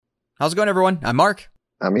How's it going, everyone? I'm Mark.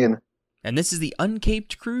 I'm Ian. And this is the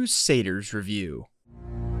Uncaped Crusaders review.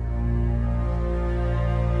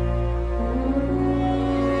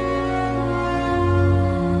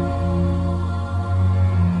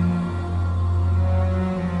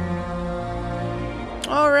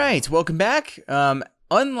 All right, welcome back.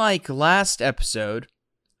 Unlike last episode,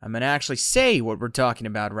 I'm going to actually say what we're talking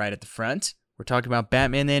about right at the front. We're talking about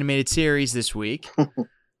Batman the Animated Series this week.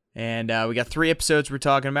 And we got 3 episodes we're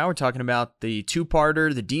talking about. We're talking about the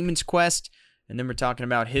 2-parter, The Demon's Quest, and then we're talking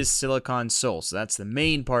about his Silicon Soul. So that's the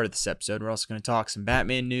main part of this episode. We're also going to talk some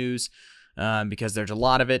Batman news because there's a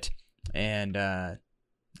lot of it. And I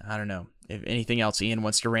don't know if anything else Ian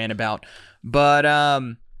wants to rant about. But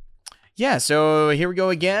yeah, so here we go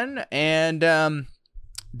again. And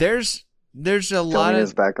there's a lot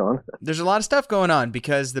of back on. There's a lot of stuff going on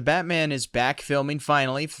because the Batman is back filming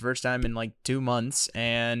finally for the first time in like 2 months,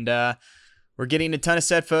 and we're getting a ton of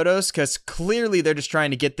set photos because clearly they're just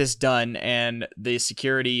trying to get this done, and the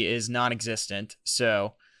security is non-existent.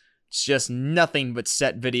 So it's just nothing but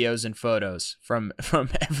set videos and photos from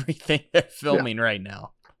everything they're filming right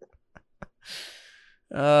now.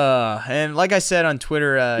 And like I said on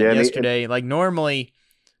Twitter yesterday, like normally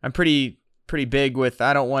I'm pretty big with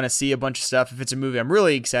I don't want to see a bunch of stuff if it's a movie I'm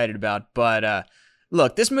really excited about. But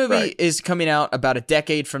look, this movie is coming out about a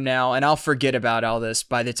decade from now, and I'll forget about all this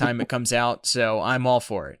by the time it comes out. So I'm all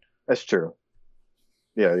for it. That's true.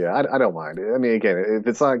 Yeah. I don't mind. I mean, again, if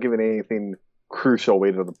it's not giving anything crucial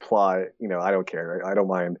weight to the plot, I don't care. I don't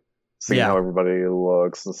mind seeing how everybody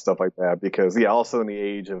looks and stuff like that. Because also in the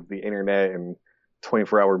age of the internet and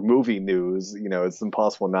 24-hour movie news, it's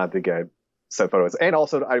impossible not to get set photos. And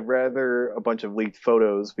also, I'd rather a bunch of leaked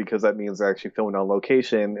photos because that means they're actually filming on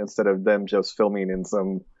location instead of them just filming in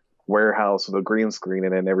some warehouse with a green screen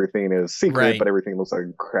and then everything is secret, but everything looks like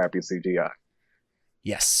crappy CGI.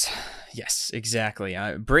 Yes, exactly.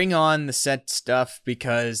 Bring on the set stuff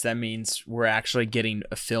because that means we're actually getting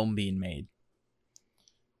a film being made,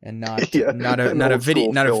 and not a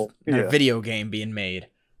video game being made.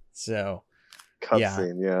 So.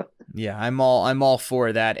 Cutscene, yeah. I'm all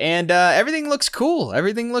for that, and everything looks cool.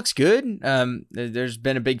 Everything looks good. There's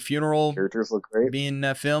been a big funeral. Characters look great. Being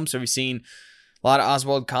filmed, so we've seen a lot of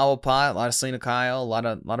Oswald Cobblepot, a lot of Selena Kyle, a lot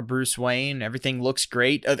of Bruce Wayne. Everything looks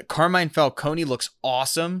great. Carmine Falcone looks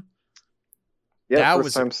awesome. Yeah,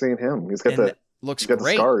 first time seeing him. He's got great.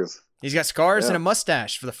 The scars. He's got scars and a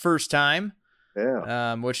mustache for the first time.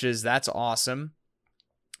 Yeah. That's awesome.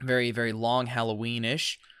 Very, very long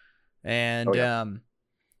Halloween-ish. And we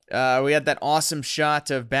had that awesome shot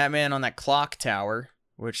of Batman on that clock tower,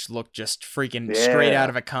 which looked just freaking straight out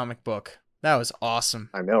of a comic book. That was awesome.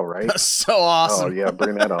 I know, right? That was so awesome. Oh, yeah,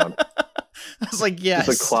 bring that on. I was like, yes.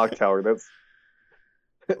 It's a clock tower. That's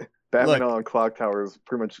Batman on a clock tower is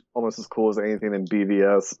pretty much almost as cool as anything in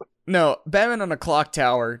BVS. No, Batman on a clock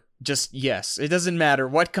tower, just yes. It doesn't matter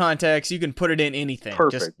what context, you can put it in anything.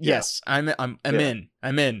 Perfect. Just yes, I'm in.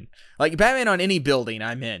 I'm in. Like Batman on any building,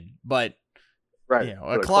 I'm in. But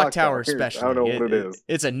a clock tower especially. I don't know what it is.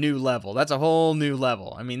 It's a new level. That's a whole new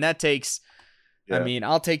level. I mean, that takes I mean,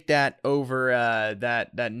 I'll take that over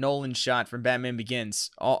that Nolan shot from Batman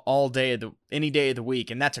Begins all day any day of the week,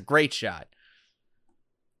 and that's a great shot.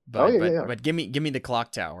 But give me the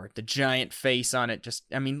clock tower, the giant face on it.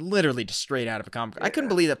 Literally just straight out of a comic. I couldn't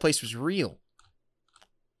believe that place was real.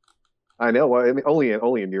 I know. Well, I mean,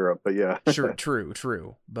 only in Europe, but yeah.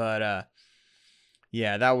 True. But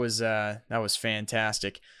that was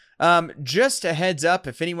fantastic. Just a heads up,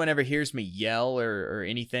 if anyone ever hears me yell or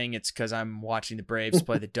anything, it's because I'm watching the Braves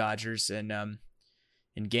play the Dodgers in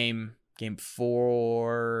game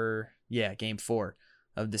 4. Yeah, game 4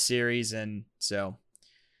 of the series, and so.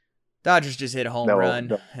 Dodgers just hit a home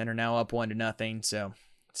run and are now up 1-0. So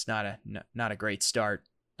it's not a great start.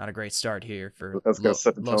 Not a great start here for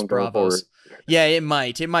Los Bravos. Yeah, it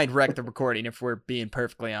might wreck the recording if we're being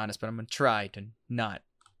perfectly honest. But I'm gonna try to not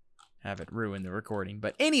have it ruin the recording.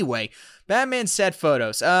 But anyway, Batman set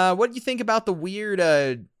photos. What do you think about the weird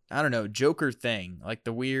Joker thing? Like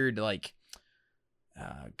the weird God,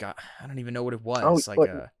 I don't even know what it was.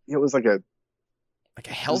 It was like a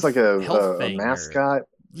health thing, a mascot.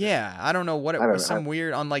 Yeah, I don't know what it was. Some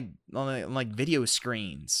weird on video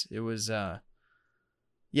screens. It was it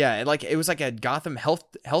was like a Gotham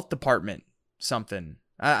health department something.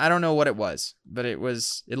 I don't know what it was, but it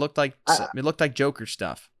looked like Joker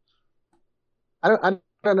stuff. I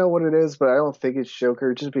don't know what it is, but I don't think it's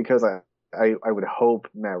Joker. Just because I would hope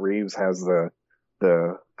Matt Reeves has the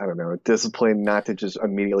discipline not to just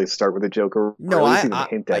immediately start with the Joker. No,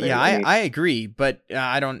 I agree, but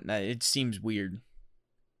I don't. It seems weird.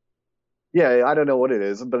 Yeah, I don't know what it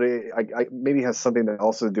is, but maybe it has something to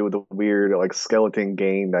also do with the weird like skeleton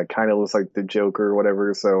game that kind of looks like the Joker or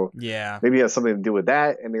whatever. So Yeah. maybe it has something to do with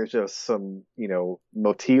that. And there's just some,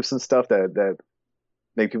 motifs and stuff that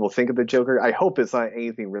make people think of the Joker. I hope it's not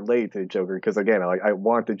anything related to the Joker because again, I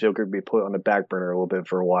want the Joker to be put on the back burner a little bit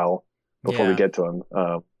for a while before we Yeah. get to him.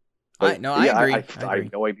 I But no, I yeah, agree. I I have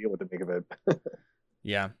agree. no idea what to make of it.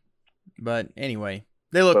 Yeah. But anyway,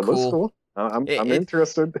 they look But it looks cool. cool. I'm It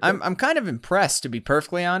interested. I'm kind of impressed, to be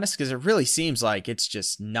perfectly honest, because it really seems like it's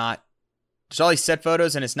just not. There's all these set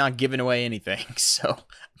photos and it's not giving away anything. So I'm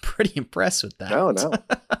pretty impressed with that. No, no,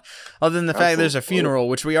 Other than the fact that there's a absolutely. funeral,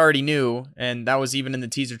 which we already knew, and that was even in the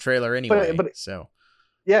teaser trailer anyway. But So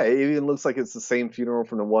yeah, it even looks like it's the same funeral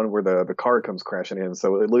from the one where the car comes crashing in.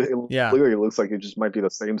 So it yeah, literally looks like it just might be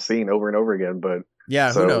the same scene over and over again. But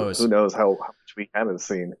yeah. Who so who knows? knows how much we haven't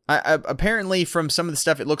seen. Apparently, from some of the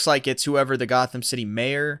stuff, it looks like it's whoever the Gotham City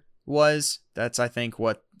mayor was. That's, I think,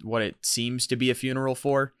 what it seems to be a funeral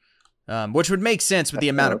for. Which would make sense with the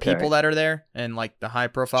amount of people Okay, that are there and like the high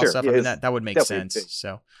profile sure. stuff. I Yeah, mean, it's that would make definitely sense. big.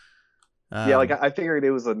 So, Yeah, like um, I figured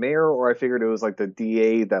it was the mayor, or I figured it was like the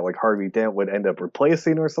DA that like Harvey Dent would end up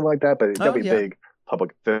replacing, or something like that. But oh definitely yeah, big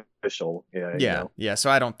public official. Yeah, yeah, yeah. So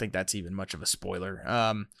I don't think that's even much of a spoiler.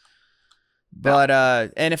 No. But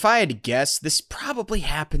and if I had to guess, this probably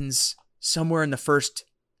happens somewhere in the first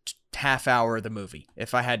half hour of the movie.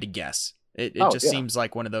 If I had to guess, it Oh just yeah. seems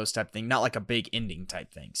like one of those type things, not like a big ending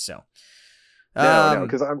type thing. So, No, um,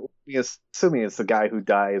 because I'm assuming it's the guy who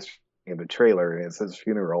dies in the trailer and it's his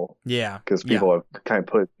funeral. yeah, Because yeah, people have kind of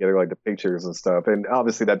put together like the pictures and stuff, and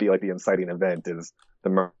obviously that'd be like the inciting event is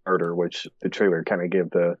the murder, which the trailer kind of gave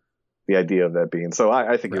the idea of that being. So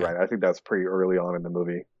I think you're right, right. I think that's pretty early on in the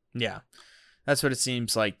movie. yeah. That's what it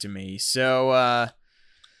seems like to me. So,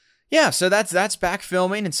 yeah, so that's back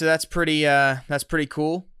filming, and so that's pretty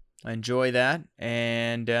cool. I enjoy that,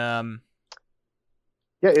 and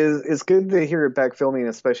Yeah, it's good to hear it back filming,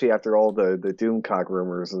 especially after all the Doomcock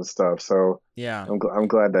rumors and stuff. So yeah, I'm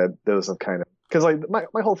glad that those have kind of because like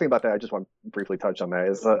my whole thing about that, I just want to briefly touch on that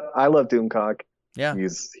is I love Doomcock. yeah,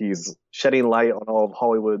 He's shedding light on all of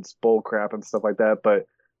Hollywood's bull crap and stuff like that. But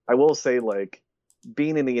I will say like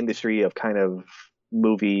being in the industry of kind of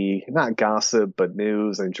movie, not gossip, but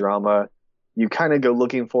news and drama, you kind of go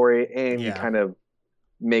looking for it and you yeah, kind of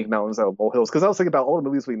make mountains out of molehills. Because I was thinking about all the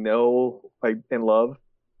movies we know like and love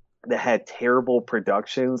that had terrible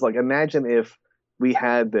productions. Like imagine if we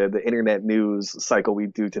had the internet news cycle we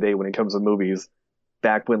do today when it comes to movies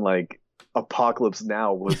back when like Apocalypse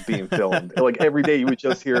Now was being filmed. Like every day you would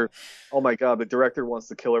just hear, "Oh my God, the director wants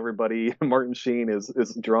to kill everybody. Martin Sheen is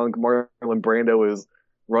drunk. Marlon Brando is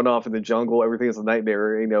run off in the jungle. Everything is a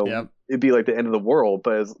nightmare." yep. It'd be like the end of the world.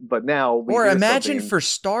 But now we Or hear imagine something. for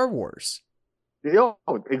Star Wars.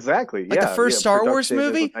 Exactly. Like the Yeah, first yeah. Star Wars Production is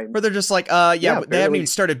a movie, nightmare. where they're just like, yeah, Yeah, they haven't even barely.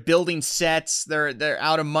 started building sets. They're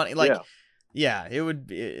out of money. Like, Yeah, yeah, it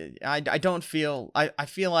would. I don't feel. I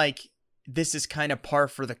feel like this is kind of par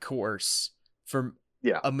for the course for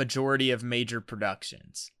yeah. a majority of major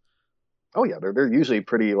productions. Oh yeah, they're usually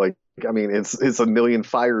pretty like I mean it's a million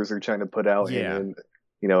fires they're trying to put out Yeah, and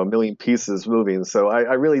a million pieces moving. So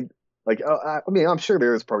I really like I mean I'm sure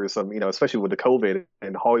there is probably some especially with the COVID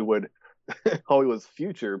and Hollywood's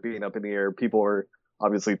future being up in the air, people are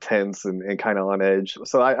obviously tense and kind of on edge.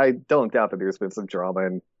 So I don't doubt that there's been some drama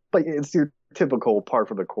and but it's your typical par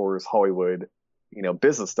for the course Hollywood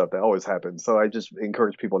business stuff that always happens. So I just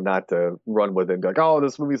encourage people not to run with it and be like, oh,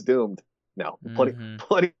 this movie's doomed. No, mm-hmm,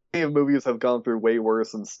 plenty of movies have gone through way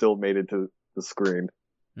worse and still made it to the screen.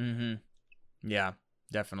 mm-hmm. Yeah,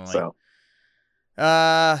 definitely. So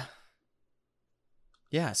Uh,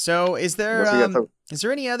 yeah. So what else we got? is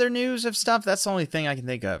there any other news of stuff? That's the only thing I can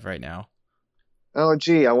think of right now. Oh,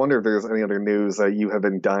 gee, I wonder if there's any other news that you have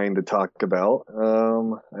been dying to talk about.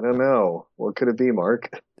 I don't know. What could it be, Mark?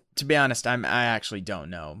 To be honest, I actually don't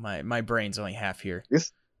know. My brain's only half here. You,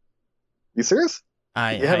 you serious?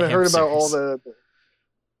 I You I haven't am heard about all serious. the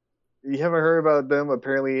you haven't heard about them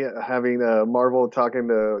apparently having Marvel talking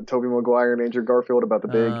to Tobey Maguire and Andrew Garfield about the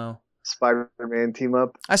big Oh, Spider-Man team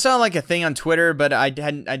up. I saw like a thing on Twitter, but I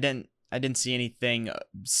didn't see anything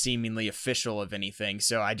seemingly official of anything.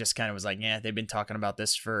 So I just kind of was like, yeah, they've been talking about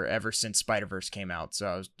this for ever since Spider-Verse came out.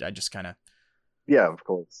 So I just kind of Yeah, of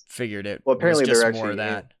course. figured it Well, was apparently they're just more of actually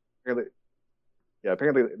that. apparently, yeah,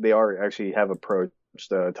 apparently they are actually have approached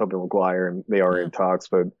Tobey Maguire and they are Huh. in talks,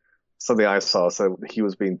 but something I saw said he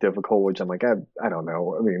was being difficult, which I'm like, I don't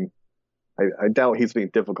know. I mean, I doubt he's being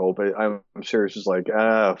difficult, but I'm sure it's just like,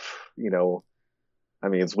 you know, I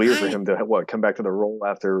mean, it's weird for him to come back to the role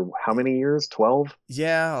after how many years? 12?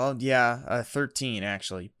 Yeah, well, yeah, 13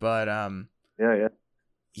 actually. But Yeah, yeah.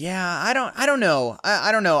 yeah, I don't know.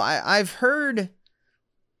 I don't know. I've heard.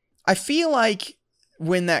 I feel like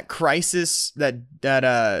when that crisis, that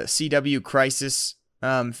CW crisis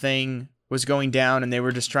thing was going down, and they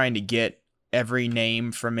were just trying to get every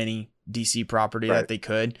name from any DC property that they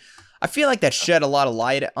could. I feel like that shed a lot of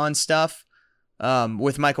light on stuff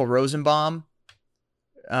with Michael Rosenbaum.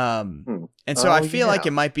 And so I feel like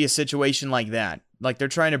it might be a situation like that. Like they're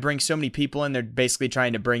trying to bring so many people in, they're basically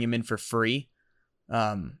trying to bring them in for free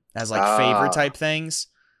as like favor type things.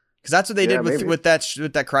 Because that's what they did with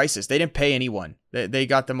that crisis. They didn't pay anyone. They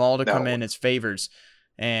got them all to come in as favors.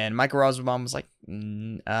 And Michael Rosenbaum was like,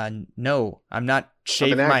 no, I'm not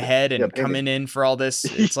shaving my head and coming in for all this.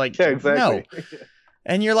 It's like, no.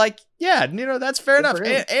 And you're like, yeah, that's fair enough.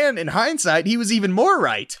 And in hindsight, he was even more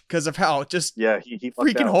right because of how just he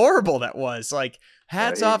freaking horrible that was. Like,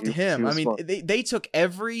 hats off to him. I mean, they took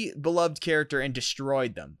every beloved character and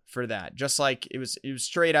destroyed them for that. Just like it was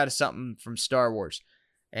straight out of something from Star Wars.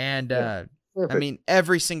 And I mean,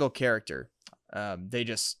 every single character, they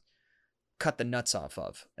just cut the nuts off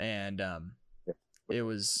of. And it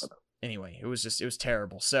was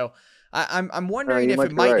terrible. So I'm wondering if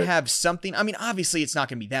it might have something. I mean, obviously it's not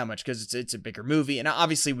going to be that much because it's a bigger movie, and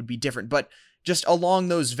obviously it would be different. But just along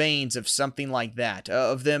those veins of something like that,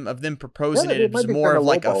 of them proposing it was more of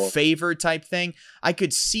like a favor type thing. I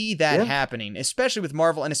could see that happening, especially with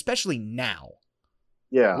Marvel, and especially now.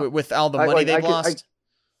 Yeah, with all the money they've lost.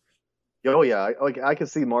 I could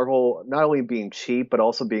see Marvel not only being cheap but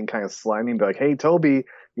also being kind of slimy and be like, "Hey, Toby,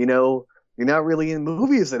 you're not really in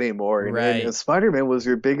movies anymore, and Spider-Man was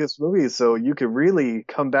your biggest movie, so you could really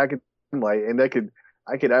come back and light." And I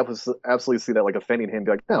could absolutely see that like offending him,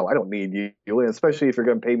 be like, "No, I don't need you," and especially if you're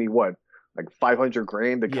going to pay me what, like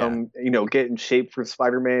 $500,000 to come, get in shape for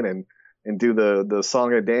Spider-Man and do the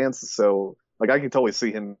song and dance. So like I can totally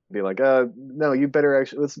see him be like, no, you better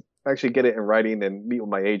let's actually get it in writing and meet with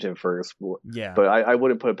my agent first. Yeah. But I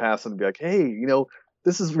wouldn't put it past him to be like, hey,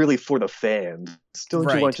 this is really for the fans.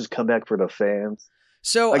 Don't you want to just come back for the fans?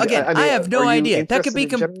 So again, I have no idea. That could be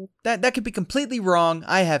that could be completely wrong.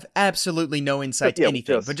 I have absolutely no insight to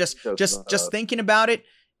anything. But just thinking about it,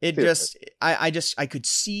 I could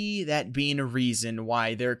see that being a reason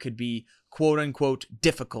why there could be quote unquote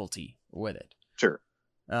difficulty with it. Sure.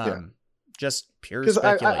 Just pure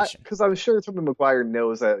speculation. Because I'm sure Tobey Maguire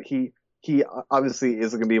knows that he obviously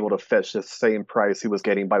isn't going to be able to fetch the same price he was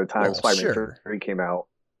getting by the time Spider-Man 3 came out.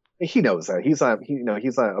 He knows that. He's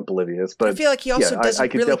not oblivious. But I feel like he also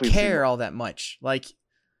doesn't really care all that much. Like,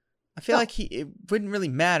 I feel like it wouldn't really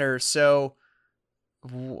matter. So, I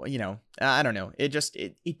don't know.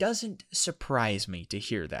 It doesn't surprise me to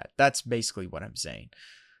hear that. That's basically what I'm saying.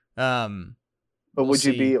 But would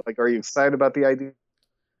you be like, are you excited about the idea?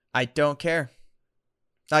 I don't care.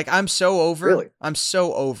 Like, I'm so over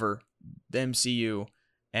the MCU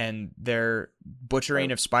and their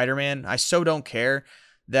butchering of Spider-Man. I so don't care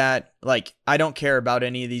that, like, I don't care about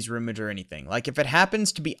any of these rumors or anything. Like, if it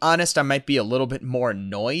happens, to be honest, I might be a little bit more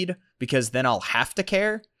annoyed because then I'll have to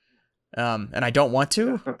care. And I don't want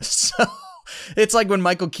to. So it's like when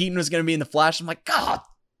Michael Keaton was going to be in The Flash. I'm like, God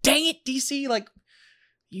dang it, DC. Like,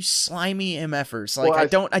 you slimy MFers. Like,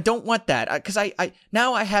 I don't want that. Because I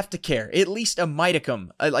now I have to care. At least a miticum.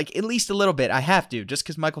 Like, at least a little bit. I have to. Just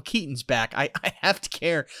because Michael Keaton's back, I have to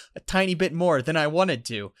care a tiny bit more than I wanted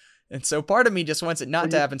to. And so part of me just wants it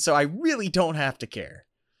not to happen. So I really don't have to care.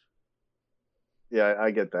 Yeah,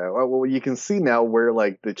 I get that. Well, you can see now where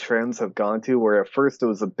like the trends have gone to. Where at first it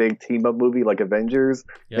was a big team up movie like Avengers,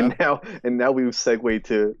 and now we've segued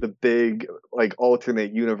to the big like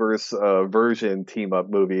alternate universe version team up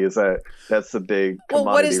movie. That's the big. Well,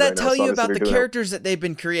 what does that tell you about the characters that they've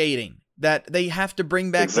been creating? That they have to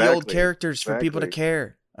bring back the old characters for people to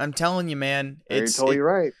care. I'm telling you, man. You're totally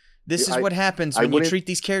right. This is what happens when you treat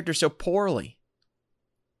these characters so poorly.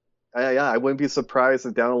 I wouldn't be surprised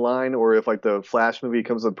if down the line, or if like the Flash movie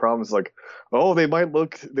comes with problems, like, oh,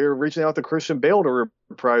 they're reaching out to Christian Bale to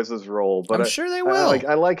reprise his role. But I'm sure they will.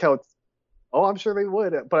 I like how. I'm sure they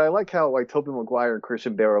would. But I like how like Tobey Maguire and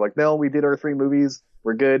Christian Bale are like, no, we did our 3 movies,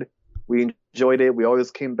 we're good, we enjoyed it, we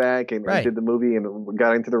always came back and did the movie and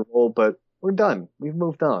got into the role, but we're done, we've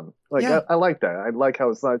moved on. Like I like that. I like how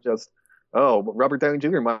it's not just, oh, Robert Downey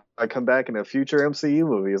Jr. might come back in a future MCU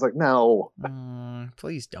movie. It's like, no.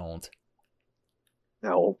 Please don't.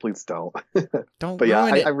 No, please don't. Don't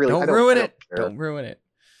ruin it. Don't ruin it. Don't ruin it.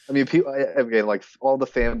 I mean, people, again, like all the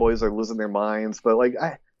fanboys are losing their minds, but like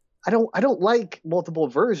I don't like multiple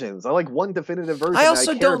versions. I like one definitive I version that I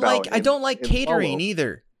also care don't like about I don't like and catering follow.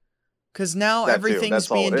 either. Because now That too. everything's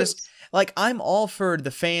That's all being it just is. like, I'm all for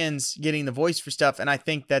the fans getting the voice for stuff, and I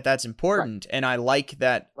think that that's Right. important, and I like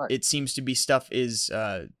that Right. it seems to be stuff is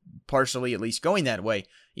partially at least going that way,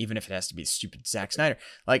 even if it has to be stupid Zack Snyder.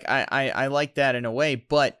 Like I like that in a way,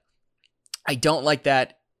 but I don't like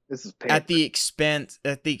that This is at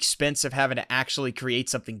pandering. the expense of having to actually create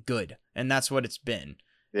something good, and that's what it's been.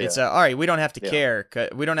 It's Yeah. all right. We don't have to Yeah. care.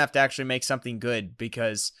 We don't have to actually make something good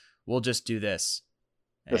because we'll just do this.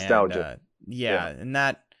 And Nostalgia. yeah, Yeah. and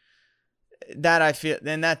that I feel,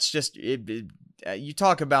 and that's just you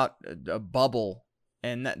talk about a bubble,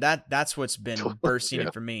 and that's what's been bursting Yeah.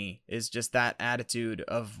 it for me, is just that attitude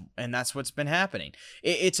of, and that's what's been happening.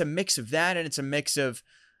 It's a mix of that, and it's a mix of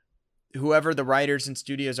whoever the writers and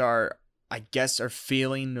studios are, I guess, are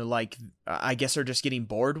feeling like, I guess, are just getting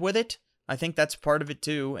bored with it. I think that's part of it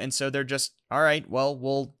too. And so they're just, all right, well,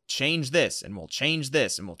 we'll change this, and we'll change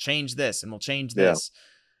this, and we'll change this, and we'll change Yeah. this.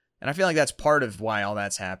 And I feel like that's part of why all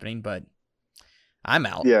that's happening, but I'm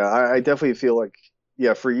out. Yeah. I definitely feel like,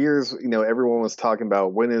 yeah, for years, everyone was talking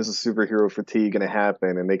about when is the superhero fatigue going to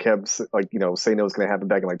happen, and they kept like, saying it was going to happen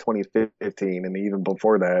back in like 2015 and even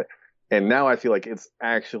before that. And now I feel like it's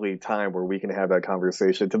actually time where we can have that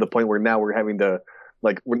conversation, to the point where now we're having to,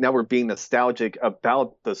 like, we're being nostalgic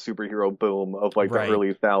about the superhero boom of like the Right.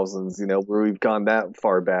 early thousands, where we've gone that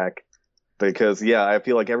far back. Because yeah, I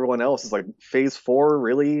feel like everyone else is like, phase four,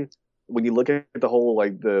 really? When you look at the whole,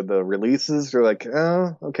 like, the releases, you're like,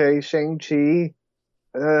 oh, okay, Shang-Chi,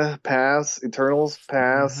 pass, Eternals,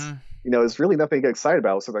 pass. Mm-hmm. It's really nothing to get excited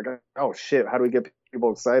about. So like, oh shit, how do we get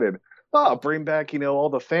people excited? Oh, bring back, all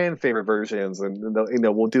the fan favorite versions, and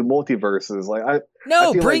we'll do multiverses. Like, I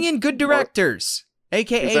No, feel bring like in good directors,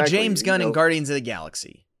 aka exactly, James Gunn and Guardians of the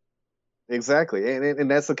Galaxy. exactly,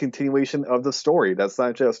 and that's a continuation of the story. That's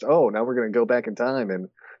not just, oh, now we're gonna go back in time and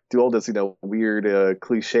do all this, weird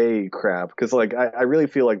cliche crap. Because like, I really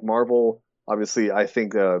feel like Marvel. Obviously, I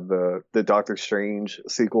think the Doctor Strange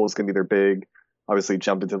sequel is gonna be their big, obviously,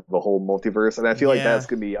 jump into the whole multiverse, and I feel like Yeah. that's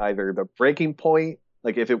gonna be either the breaking point.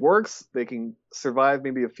 Like, if it works, they can survive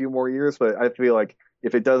maybe a few more years, but I feel like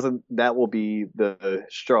if it doesn't, that will be the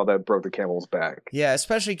straw that broke the camel's back. Yeah,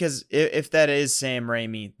 especially because if that is Sam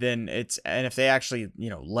Raimi, then and if they actually,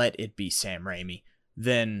 let it be Sam Raimi,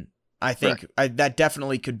 then I Right. think that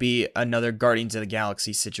definitely could be another Guardians of the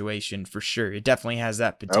Galaxy situation for sure. It definitely has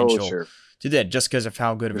that Oh, potential sure. to that, just because of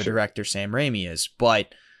how good of For a sure. director Sam Raimi is.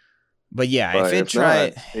 But yeah, But if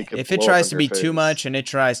not, it could if it blow up tries in to their be too much face. and it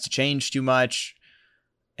tries to change too much,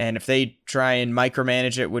 and if they try and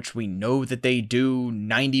micromanage it, which we know that they do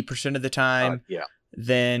 90% of the time, Yeah.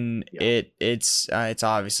 then Yeah. it's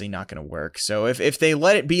obviously not going to work. So if they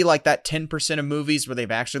let it be like that 10% of movies where they've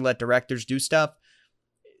actually let directors do stuff,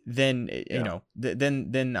 then Yeah.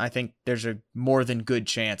 then I think there's a more than good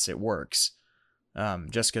chance it works.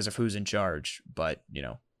 Just because of who's in charge, but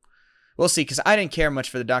we'll see. Because I didn't care much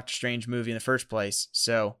for the Doctor Strange movie in the first place,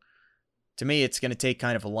 so to me, it's going to take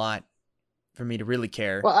kind of a lot for me to really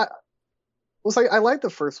care. Well, I like the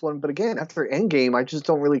first one, but again, after Endgame, I just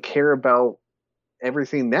don't really care about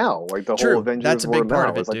everything now. Like, the whole True, that's Avengers a big world part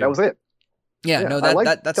now. of It's it like, that too. was it. Yeah, Yeah, no, I like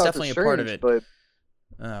that's Doctor definitely a part of Strange, it.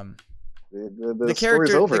 but Um, the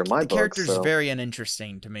story's over in my the book. character's So very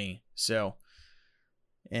uninteresting to me. So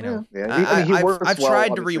yeah. He works I've well,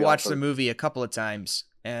 tried to obviously, rewatch off the of. movie a couple of times,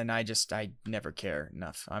 and I never care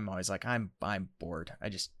enough. I'm always like, I'm bored. I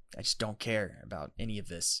just don't care about any of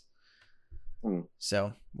this.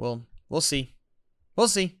 So we'll see.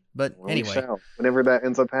 But Well, we anyway, shall, whenever that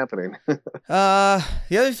ends up happening. the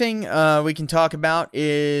other thing we can talk about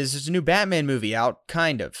is there's a new Batman movie out,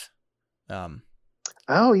 kind of.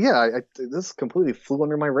 Oh yeah, this completely flew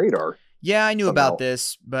under my radar Yeah, I knew about somehow.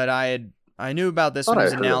 this, but I knew about this Thought when it I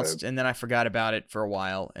was heard of it. announced, and then I forgot about it for a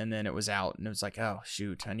while, and then it was out, and it was like, oh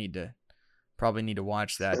shoot, probably need to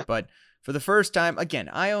watch that. But for the first time, again,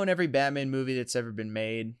 I own every Batman movie that's ever been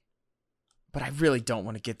made, but I really don't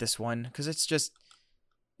want to get this one because it's just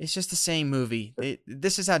the same movie.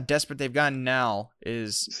 This is how desperate they've gotten now.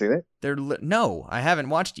 Is You seen it? no, I haven't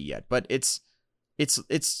watched it yet, but it's.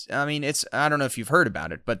 I mean, I don't know if you've heard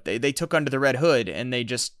about it, but they took Under the Red Hood and they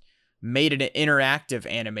just made it an interactive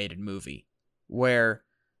animated movie where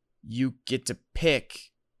you get to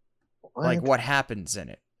pick like what happens in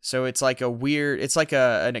it. So it's like it's like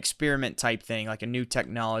an experiment type thing, like a new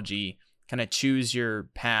technology, kind of choose your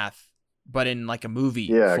path, but in like a movie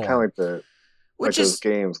Yeah, form, kind of like which those is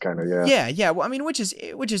games, kind of. Yeah. yeah. Well, I mean, which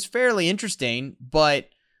is fairly interesting, but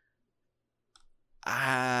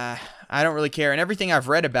I don't really care. And everything I've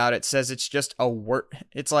read about it says it's just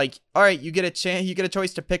it's like, all right, you get a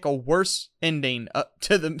choice to pick a worse ending up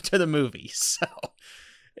to the movie. So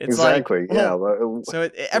it's exactly. like, well, so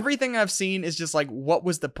everything I've seen is just like, what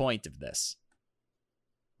was the point of this?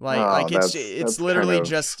 Like it's literally kind of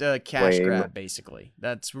just a cash lame. grab, basically.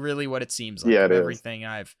 That's really what it seems like. Yeah, of it is. everything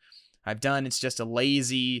I've done, it's just a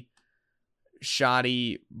lazy,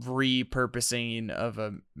 shoddy repurposing of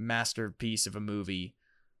a masterpiece of a movie.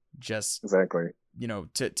 Just exactly.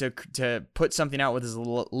 To put something out with as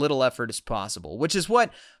little effort as possible, which is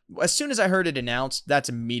what, as soon as I heard it announced, that's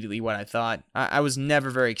immediately what I thought. I was never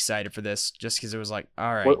very excited for this, just because it was like,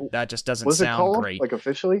 all right, that just doesn't sound great. Like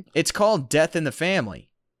officially, it's called Death in the Family.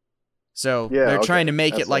 So yeah, they're trying to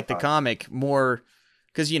make it like the comic more,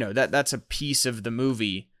 because that's a piece of the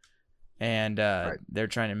movie, and right. They're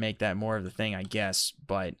trying to make that more of the thing, I guess.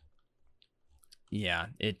 But yeah,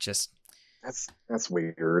 it just that's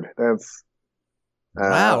weird. That's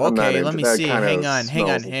wow. Okay, let me see. Hang on.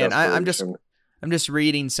 I'm just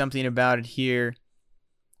reading something about it here.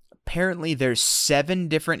 Apparently, there's 7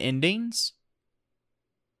 different endings.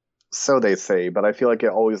 So they say, but I feel like it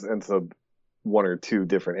always ends up 1 or 2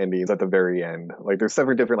 different endings at the very end. Like there's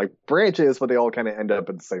 7 different like branches, but they all kind of end up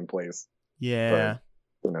at the same place. Yeah. But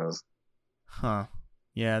who knows? Huh.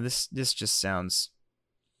 Yeah. This just sounds.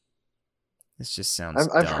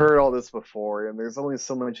 I've heard all this before, and there's only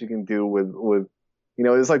so much you can do with. It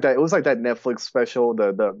was like that. It was like that Netflix special,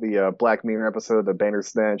 the Black Mirror episode, the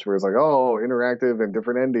Bandersnatch, where it's like, oh, interactive and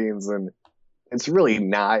different endings, and it's really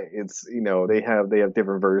not. It's they have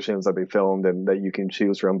different versions that they filmed and that you can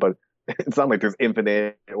choose from, but it's not like there's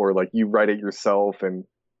infinite or like you write it yourself. And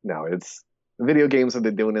no, it's video games have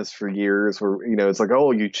been doing this for years, where it's like,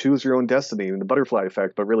 oh, you choose your own destiny and the butterfly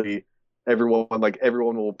effect, but really everyone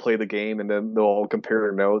will play the game and then they'll all compare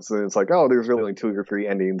their notes, and it's like, oh, there's really only 2 or 3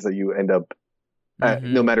 endings that you end up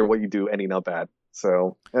no matter what you do ending up at.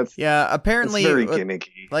 So that's apparently it's very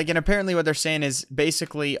gimmicky. And apparently what they're saying is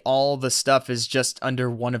basically all the stuff is just under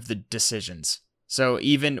one of the decisions. So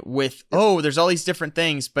even with there's all these different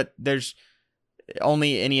things, but there's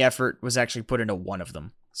only any effort was actually put into one of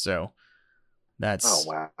them. So that's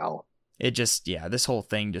wow. It just this whole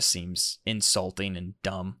thing just seems insulting and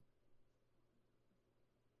dumb.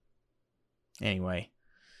 Anyway,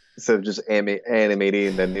 instead of just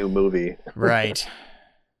animating the new movie, right?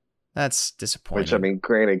 That's disappointing. Which, I mean,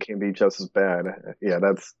 granted, can be just as bad. Yeah,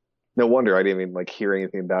 that's no wonder I didn't even hear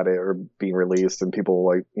anything about it or being released and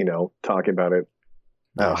people talking about it.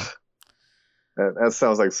 Yeah. Ugh. That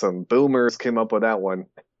sounds like some boomers came up with that one.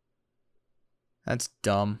 That's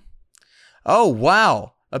dumb. Oh,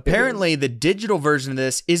 wow. Apparently the digital version of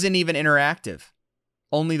this isn't even interactive.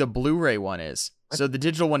 Only the Blu-ray one is. So the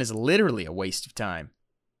digital one is literally a waste of time.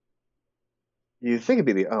 You think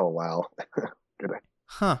it'd be wow. Good.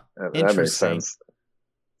 Huh. That makes sense.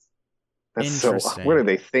 That's interesting. What are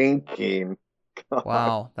they thinking? God.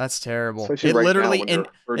 Wow, that's terrible. Especially it literally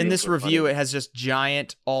in this review it has just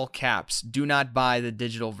giant all caps. Do not buy the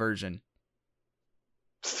digital version.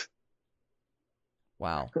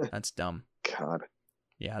 Wow, that's dumb. God.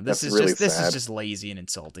 Yeah, this is just lazy and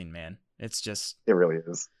insulting, man. It really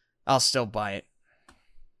is. I'll still buy it.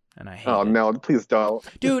 And I hate it. Oh no, please don't.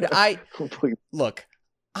 Dude, please. Look,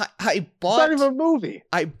 I bought. It's not even a movie.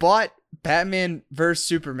 I bought Batman vs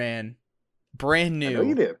Superman, brand new. I know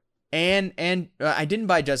you did. And I didn't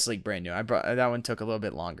buy Justice League brand new. That one took a little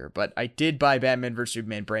bit longer, but I did buy Batman vs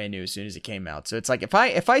Superman brand new as soon as it came out. So it's like if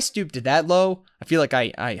I stoop to that low, I feel like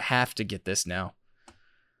I have to get this now.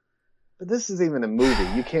 But this is even a movie.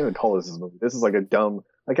 You can't even call this a movie. This is like a dumb.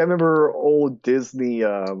 I remember old Disney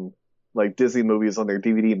Disney movies on their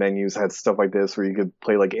DVD menus had stuff like this where you could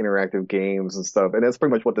play interactive games and stuff, and that's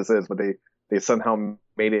pretty much what this is. But they somehow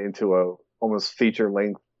made it into a almost feature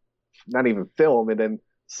length, not even film, and then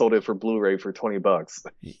sold it for Blu-ray for $20.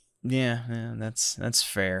 Yeah, that's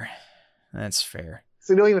fair. That's fair.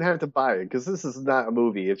 So you don't even have to buy it because this is not a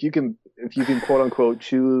movie. If you can quote unquote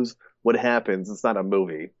choose what happens, it's not a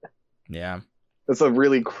movie. Yeah. It's a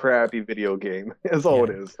really crappy video game. That's all it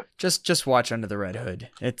is. Just watch Under the Red Hood.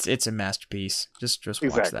 It's a masterpiece. Just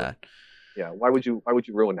watch that. Yeah. Why would you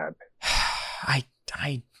ruin that?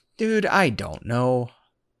 Dude, I don't know.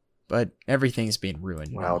 But everything's being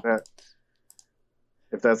ruined. Wow, now.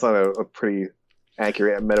 If that's not a pretty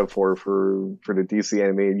accurate metaphor for the DC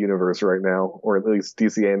animated universe right now, or at least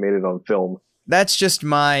DC animated on film. That's just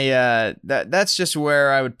my that's just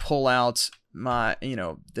where I would pull out my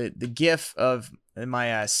the gif of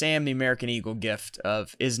my Sam the American Eagle gift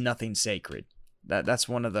of is nothing sacred. That's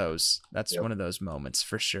one of those. That's one of those moments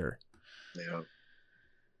for sure. Yeah.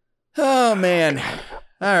 Oh man.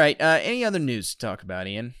 All right. Any other news to talk about,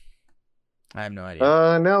 Ian? I have no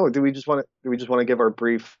idea. No. Do we just want to give our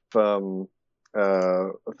brief thoughts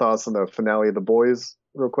on the finale of The Boys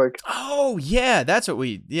real quick? Oh yeah, that's what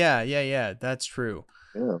we. Yeah. That's true.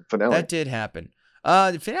 Yeah, finale. That did happen.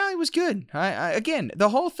 The finale was good. Again, the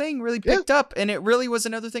whole thing really Yeah, picked up, and it really was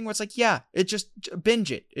another thing where it's like, yeah, it just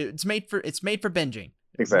binge it. It's made for binging.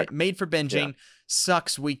 exactly. Made for Yeah, binging.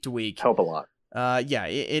 Sucks week to week. help a lot. Yeah,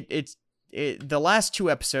 the last two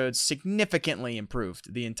episodes significantly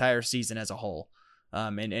improved the entire season as a whole.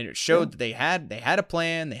 And it Yeah, showed that they had a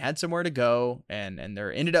plan, they had somewhere to go, and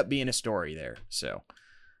there ended up being a story there. So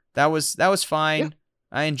that was yeah. fine.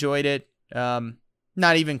 I enjoyed it.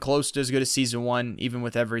 Not even close to as good as season one, even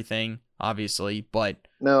with everything, obviously, but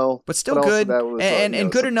No, still but also good that was and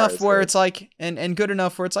good enough surprise where hit. it's like and good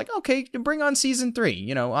enough where it's like, okay, bring on season three.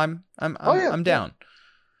 I'm I'm Oh I'm yeah, I'm yeah, down.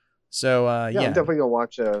 So yeah. I'm yeah, definitely gonna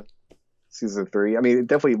watch season three. I mean,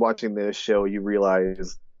 definitely watching this show, you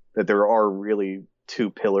realize that there are really two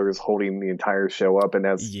pillars holding the entire show up, and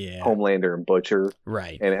that's yeah. Homelander and Butcher,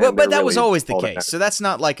 Right. and Well, they're but that was really always the all that case. matters. So that's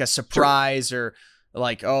not like a Sure. surprise or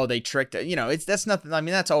like, oh, they tricked it. It's that's nothing. I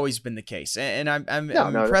mean, that's always been the case. And No, I'm no,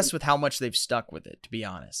 impressed with how much they've stuck with it, to be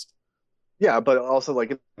honest. yeah, but also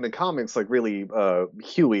like in the comics, like really,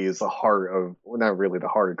 Huey is the heart of, well, not really the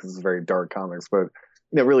heart because it's very dark comics, but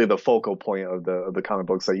really the focal point of the comic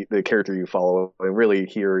books, that the character you follow. And really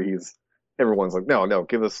here, everyone's like, no, no,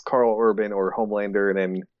 give us Carl Urban or Homelander, and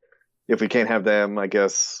then if we can't have them, I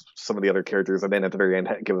guess some of the other characters, and then at the very end,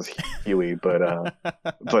 give us Huey. But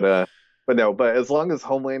but no, but as long as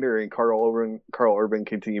Homelander and Carl Urban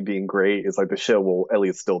continue being great, it's like the show will at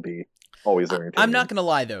least still be always I'm not entertaining. gonna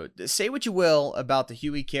lie though. Say what you will about the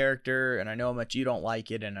Huey character, and I know how much you don't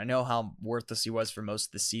like it, and I know how worthless he was for most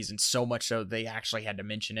of the season. So much so they actually had to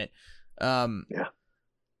mention it. Um, Yeah,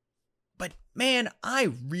 but man,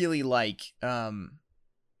 I really like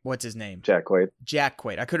what's his name? Jack Quaid. Jack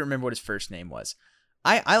Quaid. I couldn't remember what his first name was.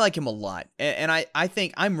 I like him a lot. And I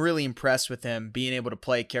think I'm really impressed with him being able to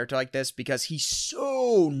play a character like this because he's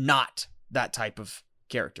so not that type of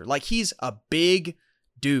character. Like he's a big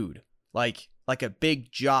dude, like a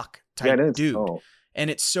big jock Yeah, type it is. dude. Oh, And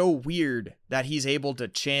it's so weird that he's able to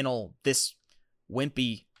channel this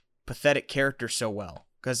wimpy, pathetic character so well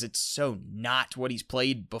because it's so not what he's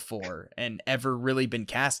played before and ever really been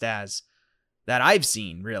cast as that I've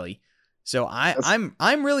seen, really. So that's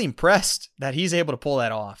I'm really impressed that he's able to pull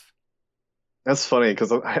that off. that's funny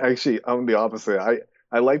because I'm the opposite.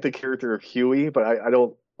 I like the character of Huey, but I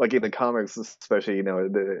don't like in the comics, especially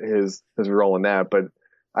his role in that. But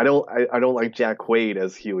I don't like Jack Quaid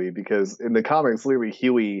as Huey because in the comics, literally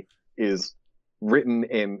Huey is written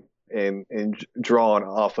and drawn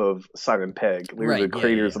off of Simon Pegg. Literally, Right. the Yeah. Yeah.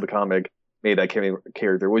 creators Yeah. of the comic made that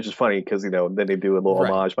character, which is funny because then they do a little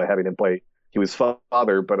Right. homage by having him play Huey's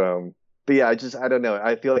father. But yeah, I don't know.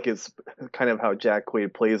 I feel like it's kind of how Jack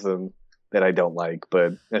Quaid plays him that I don't like,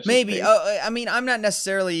 but that's just Maybe. me. I mean, I'm not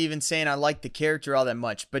necessarily even saying I like the character all that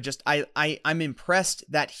much, but just I'm impressed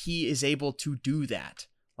that he is able to do that.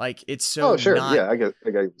 Like it's so Oh, sure. not. Yeah, I get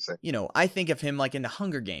what you're saying. I think of him like in the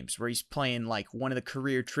Hunger Games where he's playing like one of the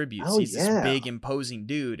career tributes. Oh, He's this yeah. big imposing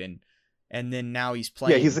dude, and then now he's Yeah,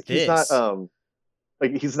 playing he's not this.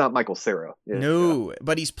 like he's not Michael Cera. Yeah, yeah. No,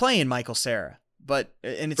 but he's playing Michael Cera. But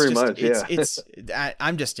and it's Pretty just much, yeah.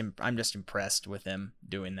 I'm just impressed with him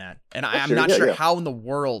doing that, and Oh, I'm sure. not Yeah, sure yeah. how in the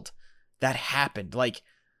world that happened. Like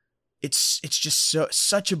it's just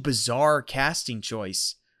such a bizarre casting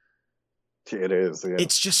choice. It is. Yeah.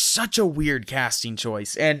 It's just such a weird casting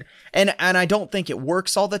choice, and I don't think it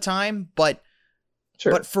works all the time, but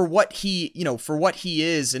Sure. for what for what he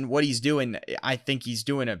is and what he's doing, I think he's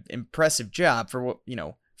doing an impressive job for what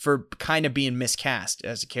for kind of being miscast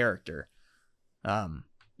as a character. Yeah,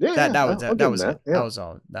 That yeah. was I'll that give him was that. it. Yeah. That was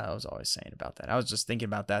all I was saying about that. I was just thinking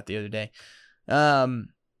about that the other day. But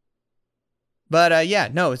yeah,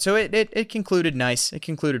 no. So it concluded nice. It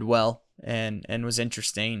concluded well and was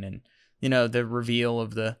interesting, and the reveal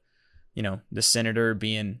of the senator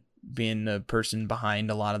being the person behind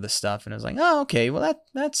a lot of the stuff, and I was like, oh, okay, well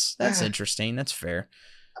that's interesting. That's fair.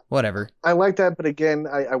 Whatever. I like that, but again,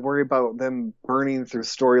 I worry about them burning through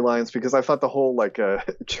storylines because I thought the whole like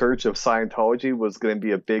Church of Scientology was going to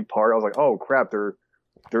be a big part. I was like, oh crap,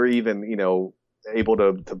 they're even able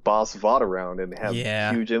to boss Vought around and have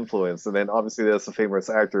Yeah. huge influence. And then obviously that's the famous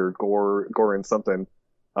actor Goran something.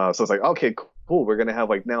 So it's like, okay, cool. We're gonna have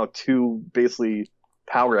like now two basically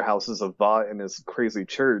powerhouses of Vought and this crazy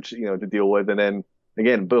church, to deal with. And then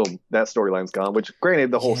again, boom, that storyline's gone. Which,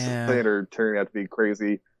 granted, the whole Yeah. senator turning out to be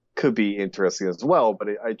crazy could be interesting as well. But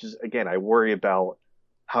I worry about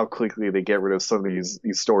how quickly they get rid of some of these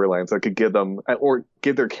storylines that could give them or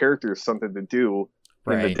give their characters something to do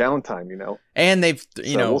in the Right. downtime, you know. And they've, So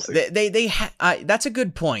we'll see. that's a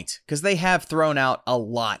good point, because they have thrown out a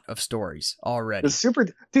lot of stories already.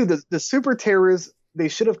 The super terrorists they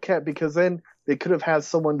should have kept, because then they could have had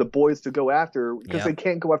someone, the boys, to go after, because they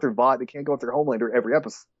can't go after Vought, they can't go after Homelander every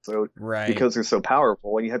episode, right? Because they're so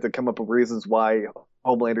powerful, and you have to come up with reasons why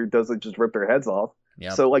Homelander doesn't just rip their heads off.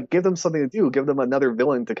 Yep. So like, give them something to do, give them another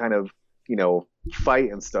villain to kind of, you know, fight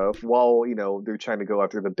and stuff while, you know, they're trying to go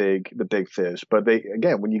after the big fish. But they,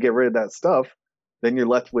 again, when you get rid of that stuff, then you're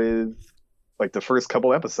left with like the first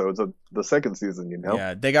couple episodes of the second season, you know.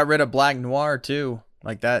 Yeah, they got rid of Black Noir too.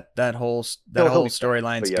 Like that whole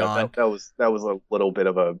storyline's gone. That was a little bit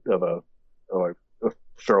of a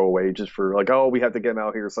throwaway, just for like, oh, we have to get him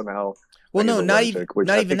out here somehow. Well, no, not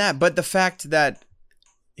even that, but the fact that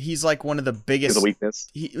he's like one of the biggest. Is a weakness.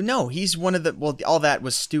 He's one of the. Well, all that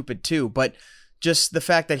was stupid too, but just the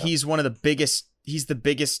fact that he's one of the biggest. He's the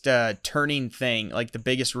biggest turning thing, like the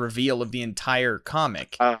biggest reveal of the entire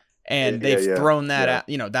comic, and they've thrown that out.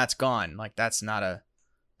 You know, that's gone. Like that's not a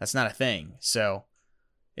thing. So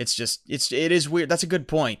it's just it is weird. That's a good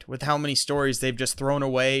point with how many stories they've just thrown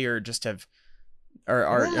away, or just have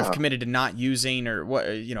committed to not using, or what,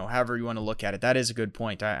 you know, however you want to look at it. That is a good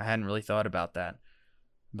point. I hadn't really thought about that.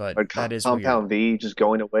 But like that is Compound weird. V just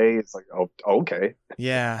going away. It's like, oh, okay.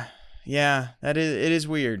 Yeah, it is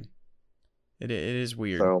weird. It is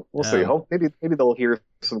weird. So we'll see. Hope maybe they'll hear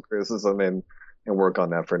some criticism and work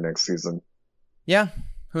on that for next season. Yeah,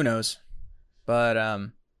 who knows? But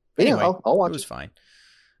anyway, I'll watch. It was fine.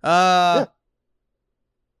 All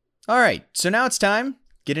right, so now it's time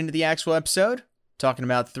get into the actual episode. Talking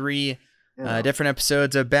about 3 different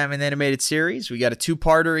episodes of Batman the Animated Series. We got a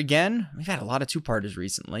 2-parter again. We've had a lot of 2-parters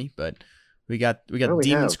recently, but we got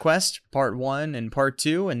Demon's Quest Part 1 and Part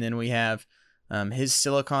 2, and then we have his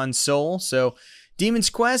Silicon Soul. So Demon's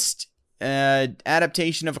Quest,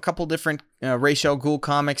 adaptation of a couple different Ra's al Ghul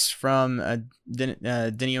comics from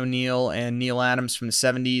Denny O'Neil and Neil Adams from the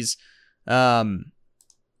 70s. Kind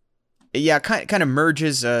of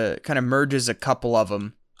merges a couple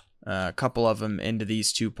of them into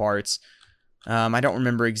these 2 parts. I don't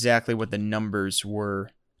remember exactly what the numbers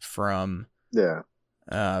were from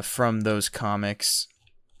those comics.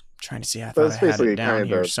 I'm trying to see. I thought I had it down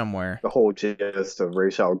here somewhere. The whole gist of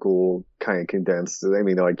Ra's al Ghul kind of condensed. I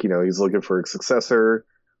mean, like, you know, he's looking for a successor,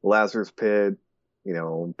 Lazarus Pit, you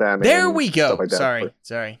know, Batman. There we go. Like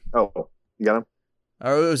Sorry. Oh, you got him?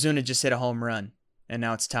 Ozuna just hit a home run, and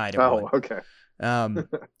now it's tied at 1. Okay.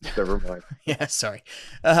 Never mind. Yeah, sorry.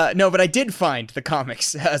 No, but I did find the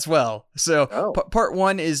comics as well. So part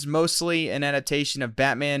 1 is mostly an adaptation of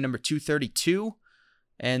Batman number 232,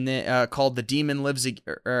 and then called The Demon Lives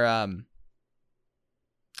Again.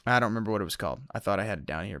 I don't remember what it was called. I thought I had it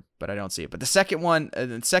down here, but I don't see it. But the second one,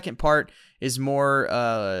 the second part is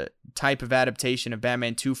more type of adaptation of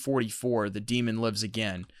Batman 244, The Demon Lives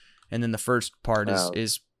Again, and then the first part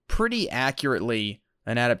is pretty accurately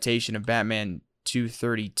an adaptation of Batman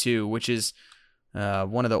 232, which is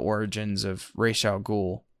one of the origins of Ra's al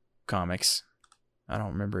Ghul comics. I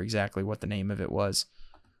don't remember exactly what the name of it was.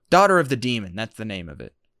 Daughter of the Demon, that's the name of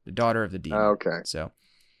it. The Daughter of the Demon. Okay. So,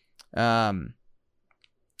 and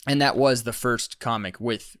that was the first comic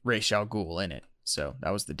with Ra's al Ghul in it. So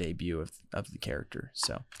that was the debut of the character.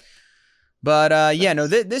 So, but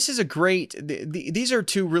this is a great. These are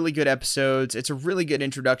 2 really good episodes. It's a really good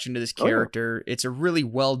introduction to this character. It's a really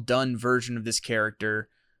well done version of this character,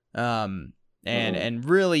 and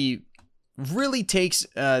really takes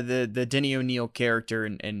the Denny O'Neil character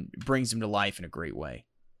and brings him to life in a great way.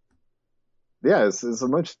 Yeah, it's a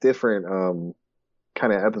much different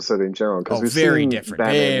kind of episode in general, because we've very seen different,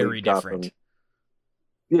 Batman very different. Gotham.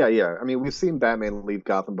 Yeah. I mean, we've seen Batman leave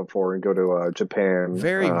Gotham before and go to Japan.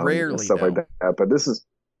 Very rarely, and stuff though. like that. But this is,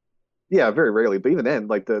 very rarely. But even then,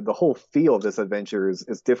 like the whole feel of this adventure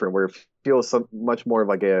is different, where it feels much more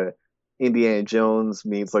like a Indiana Jones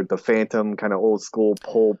meets like the Phantom kind of old school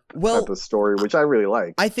pulp type of story, which I really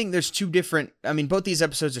like. I think there's 2 different. I mean, both these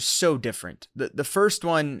episodes are so different. The first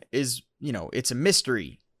one is, you know, it's a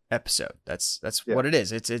mystery episode. That's what it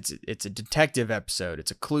is. It's a detective episode.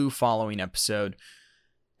 It's a clue following episode.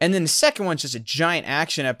 And then the second one's just a giant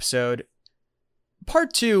action episode.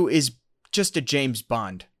 Part 2 is just a James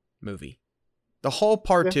Bond movie. The whole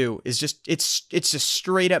part 2 is just it's a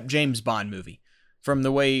straight up James Bond movie. From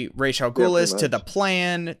the way Ra's al Ghul is, to the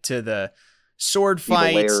plan, to the sword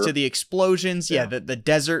fights, to the explosions. Yeah, the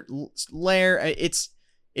desert lair. It's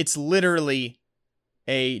literally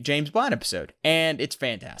a James Bond episode, and it's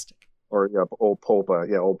fantastic. or yeah, old pulp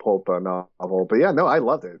novel. But yeah, no, I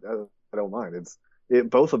loved it. I don't mind.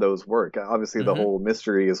 Both of those work. Obviously, the Mm-hmm. whole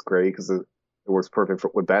mystery is great because it works perfect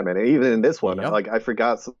with Batman. And even in this one, Yep. like I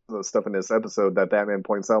forgot some of the stuff in this episode that Batman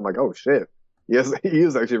points out. I'm like, oh shit, yes, he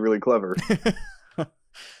is actually really clever.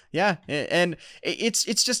 Yeah, and it's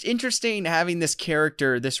just interesting having this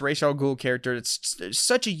character, this Ra's al Ghul character. It's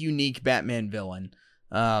such a unique Batman villain.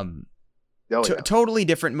 Oh yeah, Totally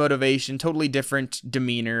different motivation, totally different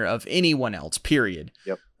demeanor of anyone else. Period.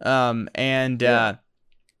 yep, And yeah,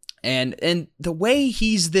 and the way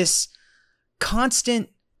he's this constant,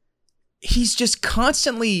 he's just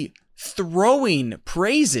constantly throwing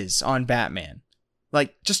praises on Batman.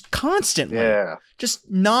 Like, just constantly. yeah. Just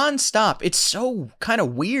nonstop. It's so kind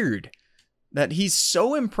of weird that he's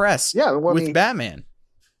so impressed Yeah, well, with Batman.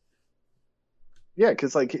 yeah,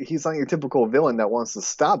 because like he's not your typical villain that wants to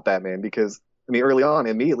stop Batman. Because I mean, early on,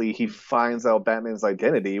 immediately he finds out Batman's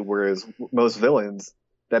identity, whereas most villains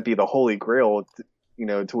that be the holy grail,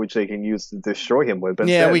 to which they can use to destroy him with. But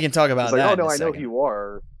Yeah, instead, we can talk about it's like, that oh in no, a I know who second. you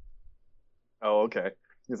are. Oh, okay.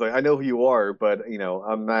 He's like, I know who you are, but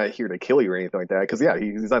I'm not here to kill you or anything like that. Because yeah,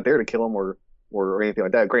 he's not there to kill him or anything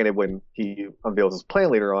like that. Granted, when he unveils his plan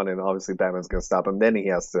later on, and obviously Batman's going to stop him, then he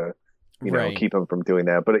has to, Right. keep him from doing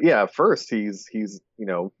that. But yeah, at first he's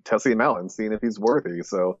testing him out and seeing if he's worthy.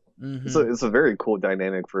 So Mm-hmm. it's a very cool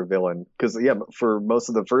dynamic for a villain. Because yeah, for most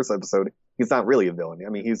of the first episode, he's not really a villain. I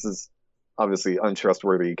mean, he's this obviously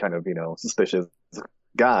untrustworthy kind of suspicious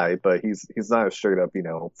guy, but he's not a straight up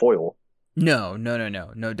foil. No,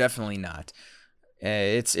 definitely not.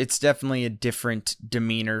 It's definitely a different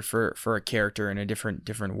demeanor for a character, and a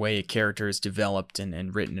different way a character is developed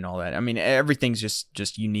and written and all that. I mean, everything's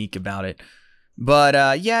just unique about it.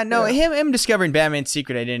 But yeah, no, Yeah. him discovering Batman's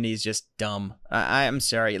secret identity is just dumb. I'm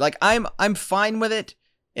sorry. Like, I'm fine with it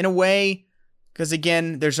in a way, because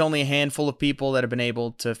again, there's only a handful of people that have been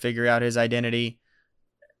able to figure out his identity,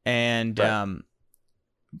 and Right.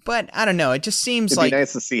 but I don't know. It just seems It'd be like,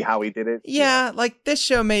 nice to see how he did it. yeah, like this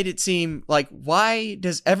show made it seem like, why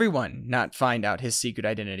does everyone not find out his secret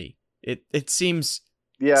identity? It seems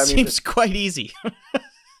Yeah, I mean, seems quite easy.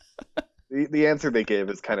 the answer they give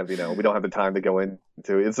is kind of, we don't have the time to go into.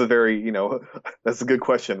 It's a very, that's a good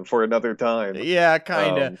question for another time. Yeah,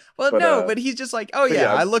 kind of. Well, But no, but he's just like, oh but yeah,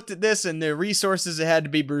 yeah, I looked at this and the resources, it had to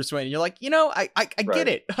be Bruce Wayne. And you're like, I get right.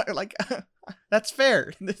 it. Like, that's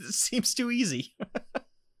fair. This seems too easy.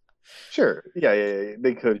 Sure. Yeah.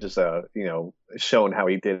 They could have just, shown how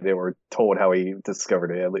he did it or told how he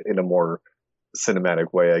discovered it in a more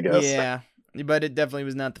cinematic way, I guess. Yeah, but it definitely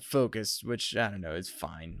was not the focus, which I don't know, is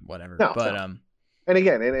fine, whatever. No, But no. And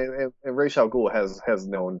again, and Ra's al Ghul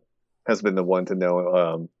has been the one to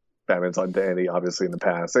know Batman's identity, obviously, in the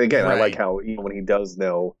past. And again, I like right. how even when he does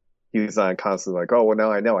know, he's not constantly like, oh, well,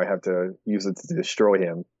 now I know I have to use it to destroy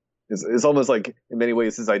him. It's almost like, in many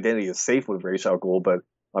ways, his identity is safe with Ra's al Ghul, but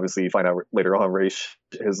obviously you find out later on Ra's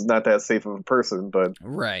is not that safe of a person. But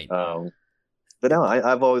Right. no,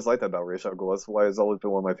 I've always liked that about Ra's al Ghul. That's why he's always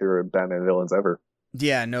been one of my favorite Batman villains ever.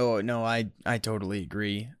 Yeah, no, I totally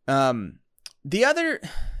agree. The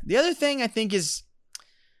other thing I think is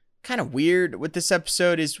kind of weird with this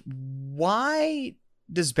episode is, why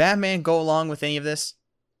does Batman go along with any of this?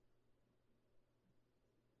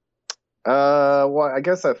 Well, I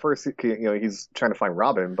guess at first, he's trying to find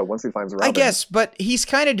Robin, but once he finds Robin, I guess, but he's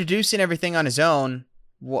kind of deducing everything on his own.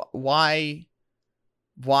 Why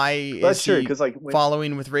that's is true. he Because like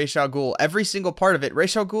following with Ra's al Ghul? Every single part of it,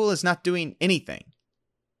 Ra's al Ghul is not doing anything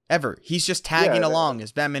ever. He's just tagging along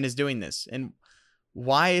as Batman is doing this. And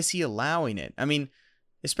why is he allowing it? I mean,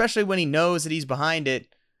 especially when he knows that he's behind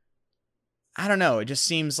it. I don't know. It just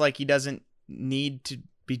seems like he doesn't need to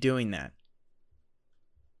be doing that.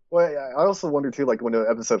 Well, I also wonder too, like when the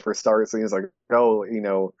episode first starts, and he's like, "Oh,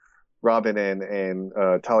 Robin and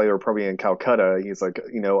Talia are probably in Calcutta." He's like,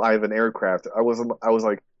 "I have an aircraft." I was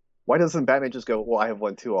like, "Why doesn't Batman just go? Well, I have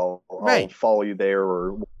one too. I'll Right. follow you there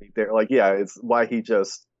or there." Like, yeah, it's why he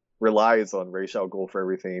just relies on Ra's al Ghul for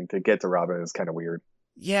everything to get to Robin is kind of weird.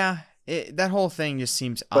 Yeah. That whole thing just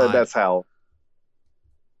seems But odd. that's how.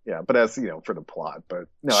 Yeah, but that's for the plot. But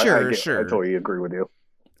no, Sure, I sure. totally agree with you.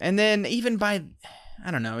 And then even I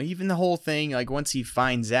don't know, even the whole thing, like once he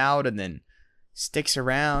finds out and then sticks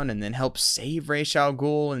around and then helps save Ra's al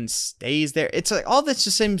Ghul and stays there. It's like all this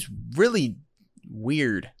just seems really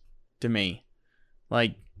weird to me.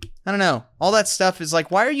 Like, I don't know. All that stuff is like,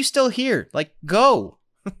 why are you still here? Like, go.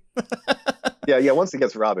 Yeah. Once he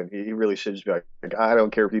gets Robin, he really should just be like, I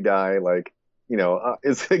don't care if you die. Like,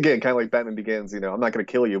 it's again kind of like Batman Begins. I'm not going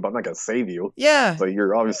to kill you, but I'm not going to save you. Yeah. So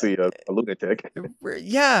you're obviously a lunatic.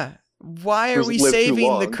 Yeah. why are we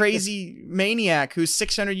saving the crazy maniac who's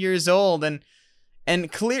 600 years old and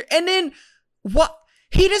then what?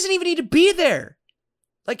 He doesn't even need to be there.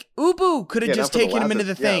 Like, Ubu could have just taken him into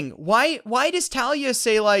the thing. Why does Talia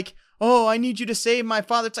say, like, oh, I need you to save my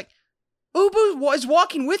father? It's like, Ubu was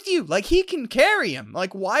walking with you. Like, he can carry him.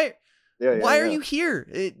 Like, why are you here?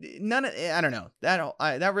 I don't know.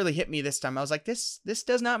 That really hit me this time. I was like, this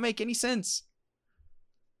does not make any sense.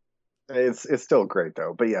 It's still great,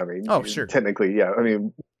 though. But yeah, I mean, sure. Technically, yeah. I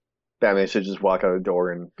mean, Batman should just walk out the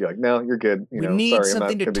door and be like, no, you're good. We need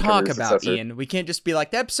something to talk about, Ian. We can't just be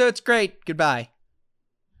like, the episode's great. Goodbye.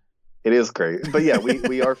 It is great, but yeah,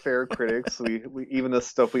 we are fair critics. We even the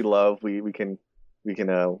stuff we love, we can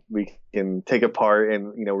take apart,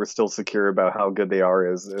 and we're still secure about how good they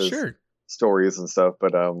are as sure. stories and stuff.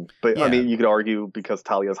 But yeah. I mean, you could argue because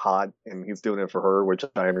Talia's hot and he's doing it for her, which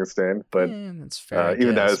I understand. But that's fair.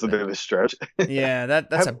 Even that is a bit of a stretch. Yeah,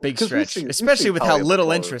 that's a big stretch, especially with how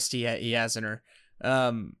little interest he has in her.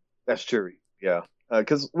 That's true. Yeah,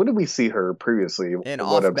 because when did we see her previously? In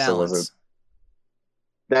what Off Balance. Was it?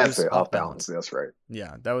 That's it. Off Balance. That's right.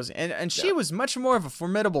 Yeah, that was, and she was much more of a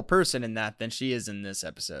formidable person in that than she is in this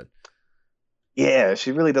episode. Yeah,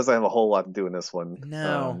 she really doesn't have a whole lot to do in this one.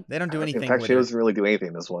 No, they don't do anything. In fact, she doesn't really do anything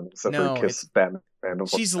in this one except for kiss Batman.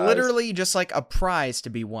 She's literally just like a prize to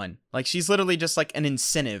be won. Like, she's literally just like an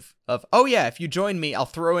incentive of, oh yeah, if you join me, I'll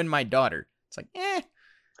throw in my daughter. It's like,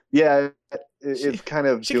 Yeah, it's kind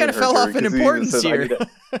of. She kind of fell off in importance here.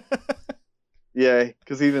 Yeah,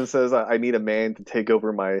 because he even says, I need a man to take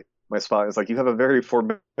over my spot. It's like, you have a very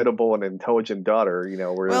formidable and intelligent daughter,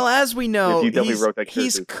 well, as we know,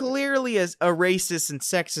 he's clearly a racist and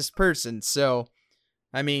sexist person, so,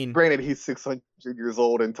 I mean... Granted, he's 600 years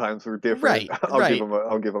old and times were different. Right,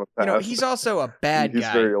 I'll give him a pass. He's also a bad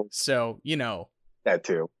guy, very old. So, That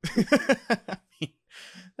too.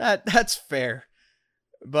 That's fair.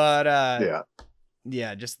 But,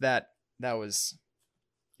 yeah, just that was...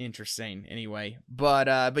 interesting anyway, but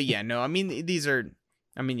yeah, no, I mean, these are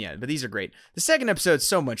great. The second episode's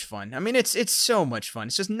so much fun. I mean, it's so much fun.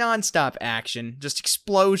 It's just nonstop action, just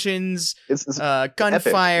explosions, it's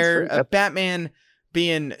gunfire, Batman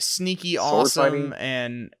being sneaky, awesome,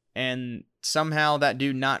 fighting. and somehow that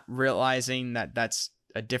dude not realizing that that's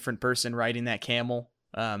a different person riding that camel.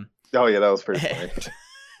 Oh yeah, that was pretty funny.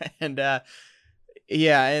 And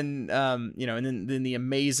yeah, and and then the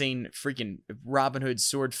amazing freaking Robin Hood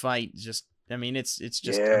sword fight. Just, I mean, it's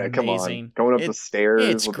just amazing. Come on, going up the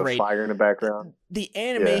stairs with great. The fire in the background. The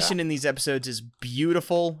animation in these episodes is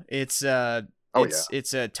beautiful. It's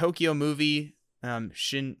it's a Tokyo movie,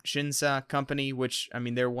 Shinsa Company, which, I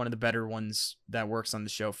mean, they're one of the better ones that works on the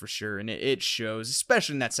show for sure, and it shows,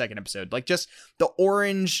 especially in that second episode. Like, just the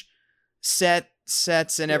orange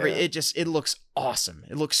sets and it looks awesome.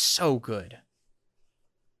 It looks so good.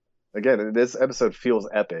 Again, this episode feels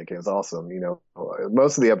epic and it's awesome.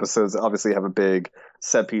 Most of the episodes obviously have a big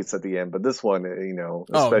set piece at the end, but this one,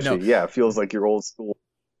 especially, it feels like your old school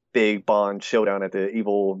big Bond showdown at the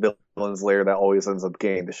evil villain's lair that always ends up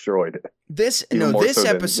getting destroyed. This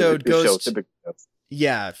episode goes,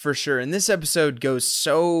 yeah, for sure. And this episode goes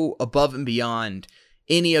so above and beyond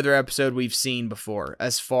any other episode we've seen before,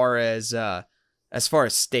 as far as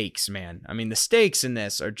stakes, man. I mean, the stakes in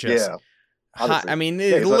this are just. Yeah. High, I mean,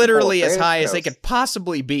 literally as high as they could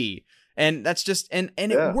possibly be, and that's just and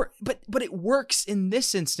it but it works in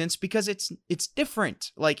this instance because it's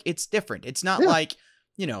different. Like, it's different. It's not like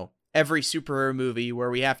every superhero movie where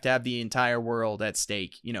we have to have the entire world at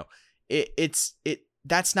stake.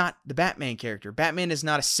 That's not the Batman character. Batman is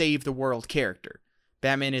not a save the world character.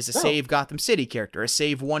 Batman is a save Gotham City character, a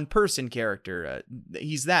save one person character.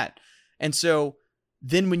 He's that, and so.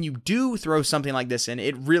 Then when you do throw something like this in,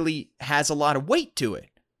 it really has a lot of weight to it.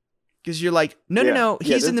 Because you're like, no.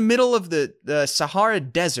 He's in the middle of the Sahara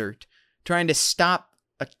Desert trying to stop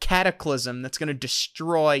a cataclysm that's going to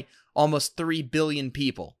destroy almost 3 billion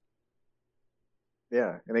people.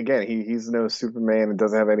 Yeah, and again, he's no Superman and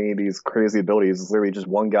doesn't have any of these crazy abilities. It's literally just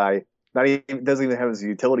one guy. Doesn't even have his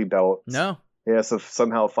utility belt. No. He has to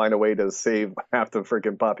somehow find a way to save half the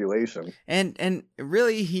freaking population. And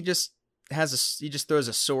really, he just throws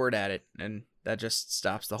a sword at it, and that just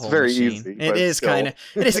stops the whole very machine. Easy, it is kind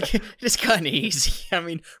of easy. I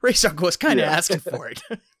mean, Ray Sarko was kind of asking for it,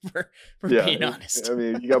 for being honest. I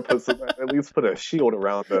mean, you got to at least put a shield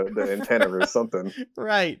around the antenna or something.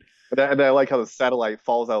 Right. And I like how the satellite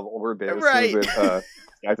falls out of orbit as soon as it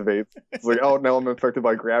activates. It's like, oh, now I'm affected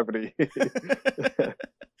by gravity.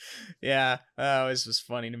 Yeah. Oh, this was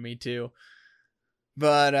funny to me too.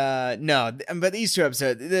 But no, but these 2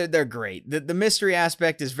 episodes, they're great. The mystery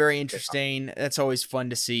aspect is very interesting. That's always fun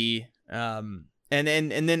to see. And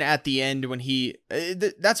then at the end when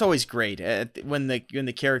that's always great when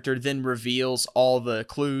the character then reveals all the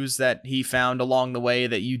clues that he found along the way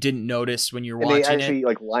that you didn't notice when you're watching they actually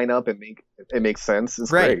like line up and make sense.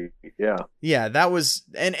 It's right. Great. Yeah, that was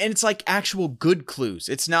and it's like actual good clues.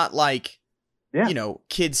 It's not like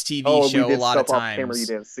kids TV show a lot of times off camera you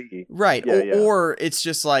didn't see, right? Or it's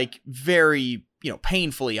just like very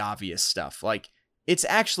painfully obvious stuff. Like it's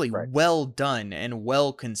actually well done and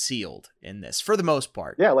well concealed in this for the most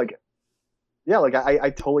part. I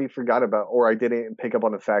totally forgot about, or I didn't pick up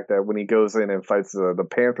on the fact that when he goes in and fights the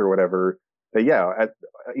Panther or whatever, that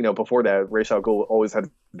before that, Ra's al Ghul always had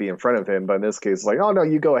to be in front of him, but in this case, like, oh no,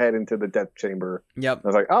 you go ahead into the death chamber. Yep. I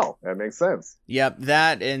was like, oh, that makes sense. Yep,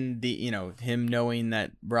 that and the him knowing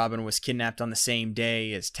that Robin was kidnapped on the same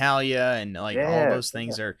day as Talia, and like all those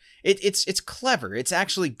things are it's clever. It's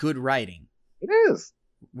actually good writing. It is.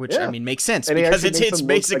 Which, I mean, makes sense because it's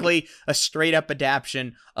basically a straight up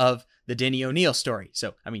adaptation of the Denny O'Neil story.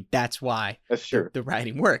 So, I mean, that's why the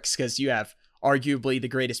writing works, because you have arguably the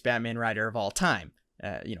greatest Batman writer of all time,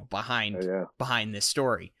 behind this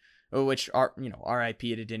story, which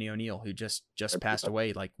R.I.P. to Denny O'Neil, who just passed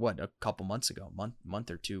away like a couple months ago,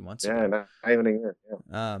 month or 2 months ago. Yeah, not even a year.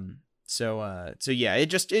 Yeah. So yeah, it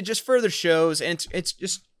just further shows, and it's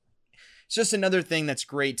just another thing that's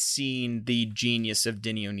great, seeing the genius of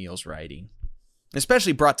Denny O'Neil's writing,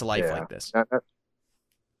 especially brought to life like this.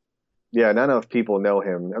 Not enough people know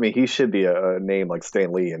him. I mean, he should be a name like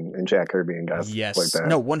Stan Lee and Jack Kirby and guys like that.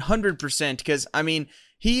 No, 100%. Because, I mean,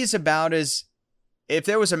 he's about as... If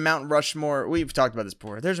there was a Mount Rushmore... We've talked about this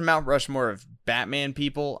before. There's a Mount Rushmore of Batman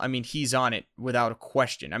people. I mean, he's on it without a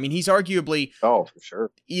question. I mean, he's arguably... Oh, for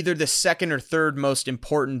sure. Either the second or third most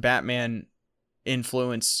important Batman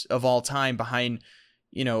influence of all time, behind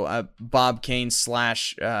Bob Kane /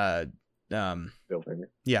 Bill Finger.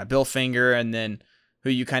 Yeah, Bill Finger, and then who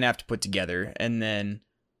you kind of have to put together, and then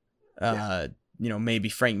maybe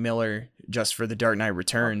Frank Miller just for The Dark Knight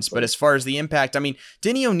Returns. But as far as the impact, I mean,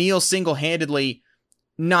 Denny O'Neil single-handedly,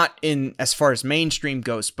 not in as far as mainstream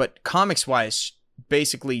goes, but comics wise,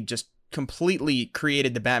 basically just completely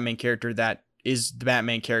created the Batman character that is the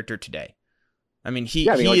Batman character today. I mean, he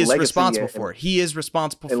is responsible for it. He is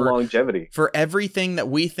responsible for longevity, for everything that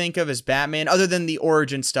we think of as Batman, other than the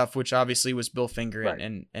origin stuff, which obviously was Bill Finger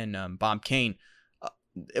and Bob Kane.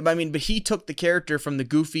 I mean, but he took the character from the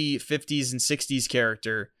goofy 50s and 60s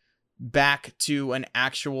character back to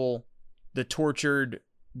the tortured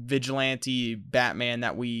vigilante Batman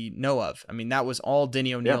that we know of. I mean, that was all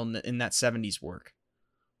Denny O'Neil in that 70s work.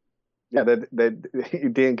 Yeah, that he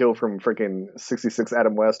didn't go from freaking 66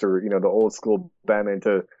 Adam West or the old school Batman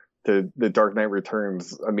to the Dark Knight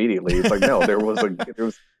Returns immediately. It's like, no, there was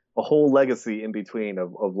a whole legacy in between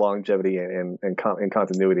of longevity and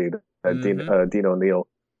continuity that Dean O'Neil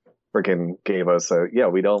freaking gave us. So yeah,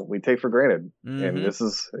 we take for granted, and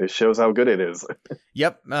it shows how good it is.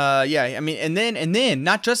 Yep. Yeah. I mean, and then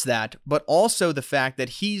not just that, but also the fact that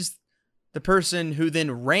he's the person who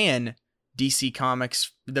then ran DC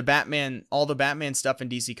Comics, all the Batman stuff in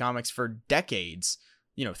DC Comics for decades,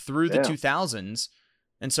 through the 2000s.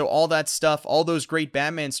 And so all that stuff, all those great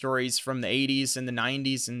Batman stories from the 80s and the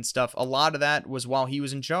 90s and stuff, a lot of that was while he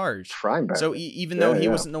was in charge. So even though he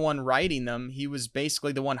wasn't the one writing them, he was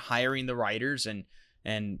basically the one hiring the writers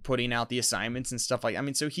and putting out the assignments and stuff like that. I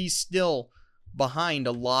mean, so he's still behind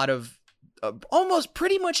a lot of almost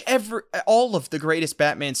pretty much all of the greatest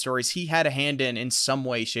Batman stories he had a hand in some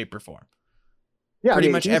way, shape, or form. Yeah, pretty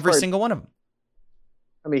much every single one of them.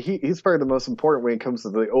 I mean, he's probably the most important when it comes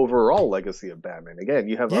to the overall legacy of Batman. Again,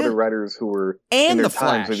 you have other writers who were in their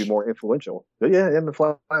times maybe more influential. But and the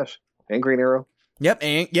Flash and Green Arrow. Yep,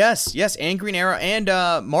 and and Green Arrow and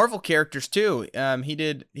Marvel characters too. He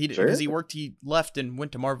did because he left and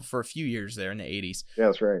went to Marvel for a few years there in the 80s. Yeah,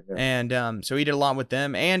 that's right. Yeah. And so he did a lot with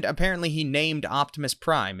them, and apparently he named Optimus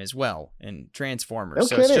Prime as well in Transformers.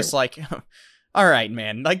 So it's just like, all right,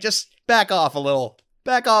 man, like just back off a little.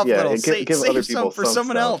 Save some for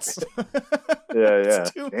someone else. yeah.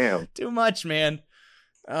 Damn. Too much, man.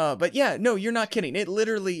 But yeah, no, you're not kidding. It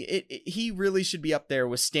literally, he really should be up there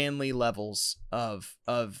with Stan Lee levels of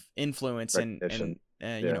influence and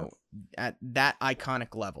at that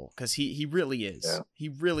iconic level, because he really is. Yeah. He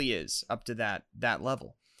really is up to that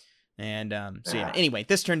level. And anyway,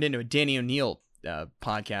 this turned into a Danny O'Neil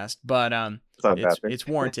podcast, but it's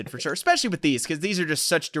warranted for sure, especially with these, because these are just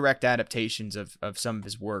such direct adaptations of some of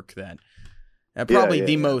his work that probably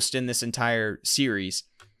the most in this entire series.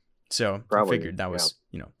 So I figured that was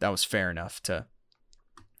that was fair enough to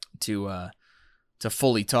to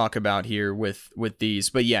fully talk about here with these.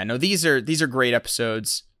 But yeah, no, these are great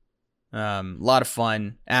episodes. A lot of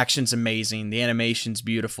fun. Action's amazing. The animation's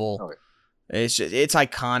beautiful. Oh, it's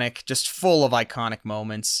iconic, just full of iconic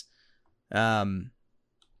moments.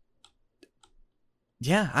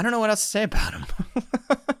 Yeah, I don't know what else to say about them.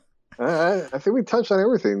 I think we touched on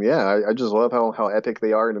everything. Yeah, I just love how epic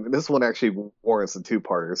they are, and this one actually warrants a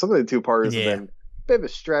two-parter. Some of the two-parters have been a bit of a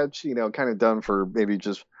stretch, kind of done for maybe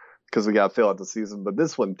just because we got to fill out the season. But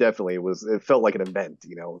this one definitely was. It felt like an event,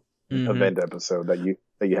 event episode that you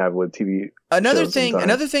have with TV. Another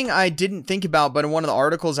thing I didn't think about, but in one of the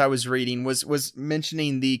articles I was reading was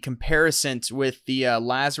mentioning the comparisons with the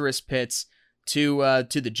Lazarus pits to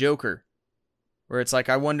the Joker. Where it's like,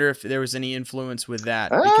 I wonder if there was any influence with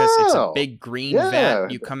that because it's a big green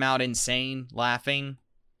vat. You come out insane laughing.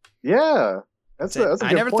 Yeah, that's a good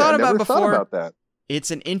I never point. thought I never about before. Thought about that.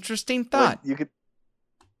 It's an interesting thought. You could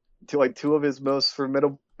two of his most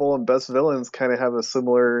formidable and best villains kind of have a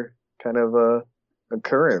similar kind of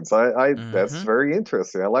occurrence. That's very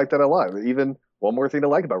interesting. I like that a lot. Even one more thing to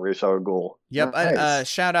like about Ra's al Ghul. Yep. Nice.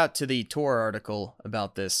 Shout out to the Tor article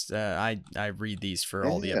about this. I read these for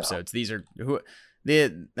all the episodes. These are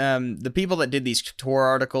the people that did these Tor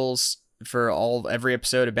articles for every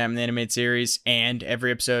episode of Batman the Animated Series and every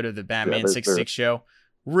episode of the Batman 66 show.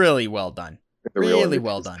 Really well done. Really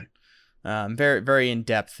well done. Very, very in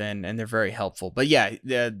depth and they're very helpful. But yeah,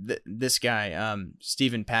 this guy,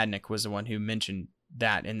 Stephen Padnick, was the one who mentioned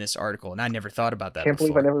that in this article, and I never thought about that. Can't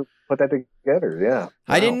believe I never put that together. Yeah, wow.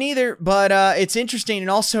 I didn't either, but it's interesting. And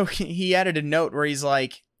also, he added a note where he's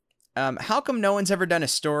like, "How come no one's ever done a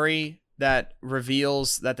story that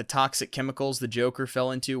reveals that the toxic chemicals the Joker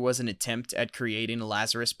fell into was an attempt at creating a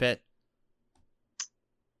Lazarus pit?"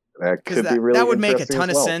 That could be really. That would make a ton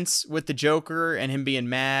of sense with the Joker and him being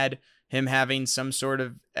mad, him having some sort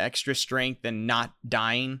of extra strength and not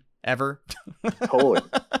dying ever. Totally.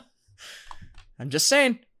 I'm just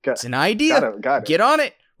saying, it's an idea. Got it. Get on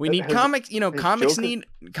it. We need comics.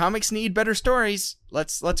 Comics need better stories.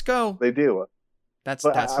 Let's go. They do. That's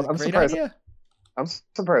a great idea. I'm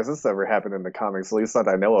surprised this ever happened in the comics. At least that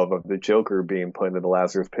I know of the Joker being put into the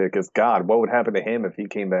Lazarus pit. Because God, what would happen to him if he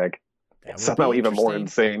came back somehow even more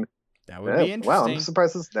insane? That would be interesting. Wow, I'm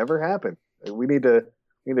surprised this never happened. We need to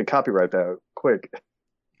copyright that quick.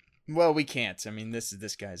 Well, we can't. I mean, this is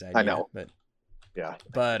this guy's idea. I know, but. Yeah.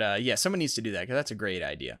 But yeah, someone needs to do that because that's a great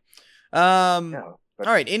idea. All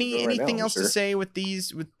right. Anything else to say with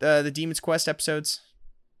the Demon's Quest episodes?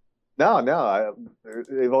 No.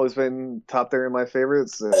 They've always been top there in my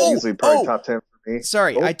favorites. Usually probably top 10 for me.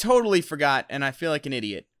 Sorry, I totally forgot, and I feel like an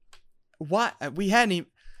idiot. What? We hadn't even...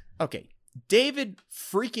 Okay. David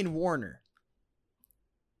freaking Warner.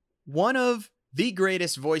 One of the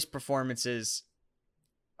greatest voice performances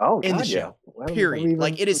in the show. Yeah. Period.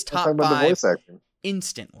 Like, it is top 5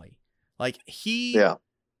 instantly. Like, he... Yeah.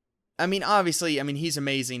 I mean, obviously, he's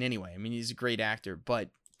amazing anyway. I mean, he's a great actor, but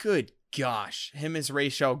good gosh, him as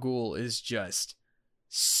Ra's al Ghul is just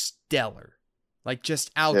stellar. Like,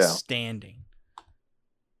 just outstanding. Yeah.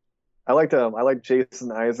 I like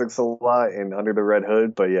Jason Isaacs a lot in Under the Red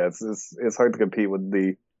Hood, but yeah, it's hard to compete with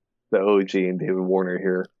the OG and David Warner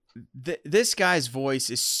here. This guy's voice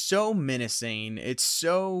is so menacing. It's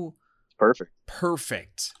so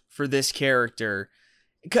perfect for this character.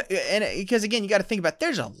 And because again, you got to think about,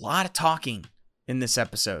 there's a lot of talking in this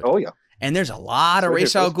episode. Oh yeah. And there's a lot of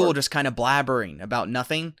Ra's al Ghul just kind of blabbering about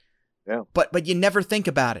nothing. Yeah. But you never think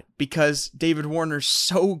about it because David Warner's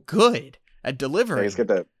so good at delivering. Yeah, he's got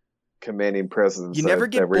that commanding presence. You never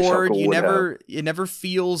get bored. It never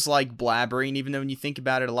feels like blabbering, even though when you think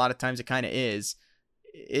about it, a lot of times it kind of is.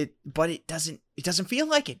 But it doesn't feel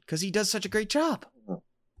like it because he does such a great job.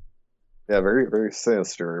 Yeah, very, very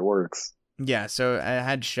sinister. It works. Yeah, so I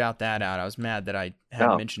had to shout that out. I was mad that I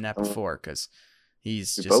hadn't mentioned that before because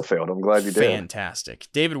he's just both failed. I'm glad you did. Fantastic.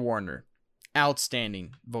 David Warner,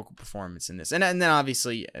 outstanding vocal performance in this. And then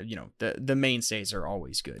obviously, the mainstays are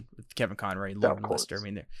always good with Kevin Conroy, Logan Lister. I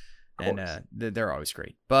mean, they're always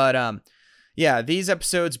great. But yeah, these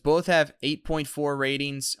episodes both have 8.4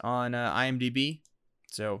 ratings on IMDb.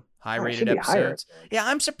 So high-rated episodes. Yeah,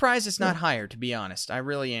 I'm surprised it's not higher, to be honest. I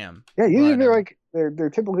really am. Yeah, usually they're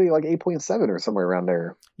typically like 8.7 or somewhere around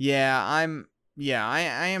there. Yeah, I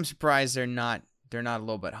am surprised they're not a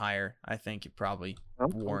little bit higher. I think it probably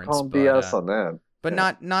warrants. I'm calling BS on that. But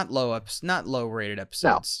not low rated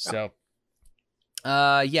episodes. No.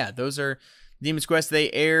 So yeah, those are Demon's Quest.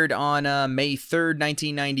 They aired on May 3rd,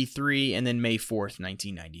 1993, and then May 4th,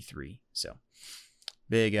 1993. So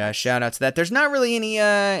Big shout out to that. There's not really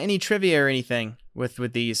any trivia or anything with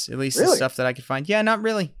these, at least the stuff that I could find. Yeah, not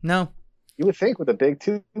really. No. You would think with a big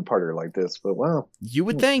two-parter like this, but wow. You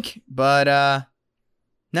would think, but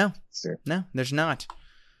no, there's not.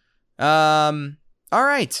 All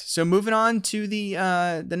right, so moving on to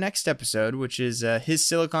the next episode, which is His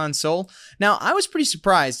Silicon Soul. Now, I was pretty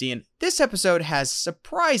surprised, Ian. This episode has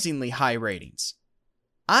surprisingly high ratings.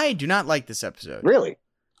 I do not like this episode. Really?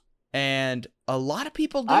 And a lot of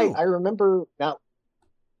people do. I remember now.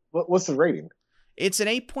 What's the rating? It's an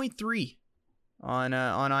 8.3 on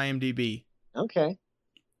IMDb. Okay.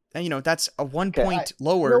 And that's a 1 point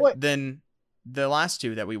lower than the last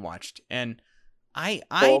two that we watched. And I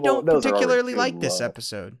don't particularly like this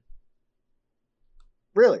episode.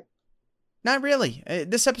 Really? Not really.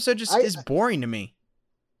 This episode just is boring to me.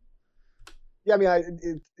 Yeah, I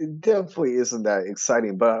mean, it definitely isn't that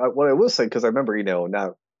exciting. But what I will say, because I remember,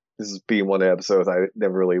 now this is being one of the episodes I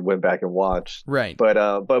never really went back and watched. Right. But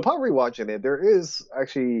upon rewatching it, there is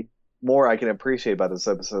actually more I can appreciate about this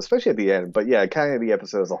episode, especially at the end. But yeah, kind of the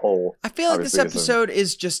episode as a whole. I feel like this episode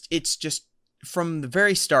is just from the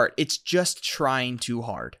very start, it's just trying too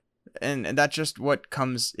hard. And that's just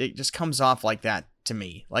it just comes off like that to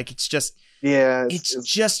me. Like it's just it's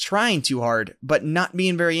just trying too hard, but not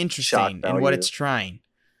being very interesting in what it's trying.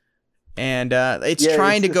 And it's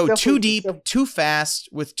trying to go too deep, too fast,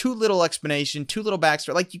 with too little explanation, too little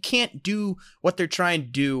backstory. Like you can't do what they're trying to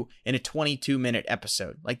do in a 22-minute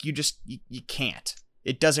episode. Like you can't.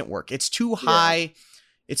 It doesn't work. It's too high.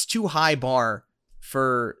 It's too high bar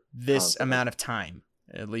for this amount of time.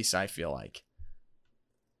 At least I feel like.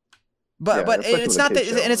 But it's not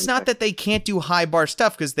that they can't do high bar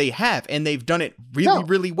stuff, because they have, and they've done it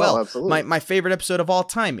really well. My favorite episode of all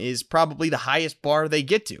time is probably the highest bar they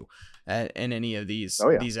get to in any of these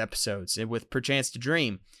episodes, with Perchance to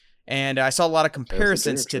Dream. And I saw a lot of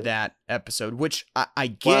comparisons to that episode, which I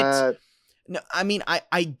get. What? No, I mean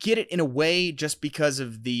I get it in a way, just because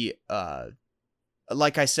of the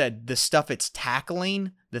like I said, the stuff it's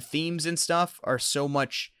tackling, the themes and stuff are so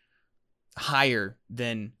much higher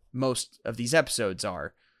than most of these episodes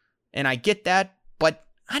are. And I get that, but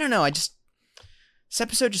I don't know. This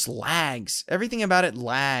episode just lags. Everything about it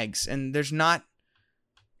lags. And it's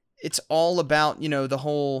all about, the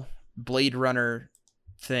whole Blade Runner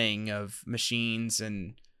thing of machines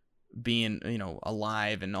and being,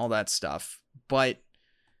 alive and all that stuff. But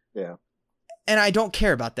yeah. And I don't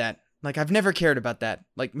care about that. Like, I've never cared about that.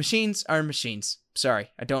 Like, machines are machines. Sorry.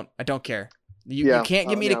 I don't care. You can't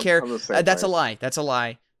get me to care. That's a lie. That's a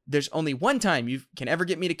lie. There's only one time you can ever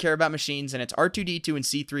get me to care about machines, and it's R2-D2 and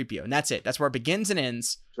C-3PO. And that's it. That's where it begins and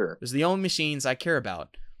ends. Sure. Those are the only machines I care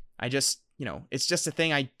about. I just, it's just a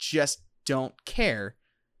thing I just don't care.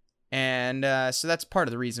 And so that's part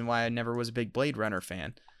of the reason why I never was a big Blade Runner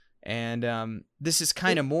fan. And this is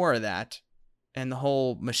kind of more of that. And the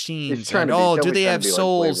whole machines and, do they have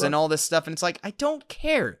souls and all this stuff? And it's like, I don't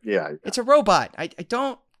care. Yeah. It's a robot. I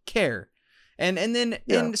don't care. And then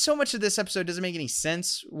and so much of this episode doesn't make any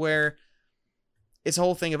sense, where it's a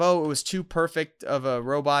whole thing of, it was too perfect of a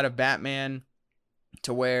robot of Batman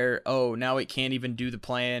to where, now it can't even do the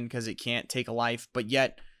plan because it can't take a life. But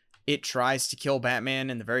yet it tries to kill Batman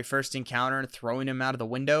in the very first encounter and throwing him out of the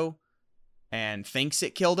window and thinks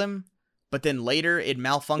it killed him. But then later it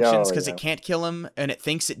malfunctions because it can't kill him and it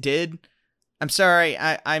thinks it did. I'm sorry.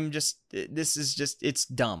 It's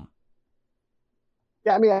dumb.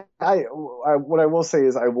 Yeah, I mean, what I will say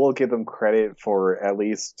is I will give them credit for at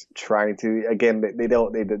least trying to. Again,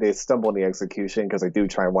 they stumble in the execution, because they do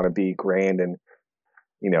try and want to be grand and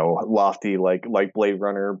lofty like Blade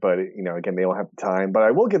Runner, but again, they don't have the time. But I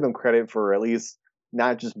will give them credit for at least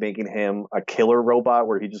not just making him a killer robot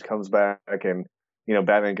where he just comes back and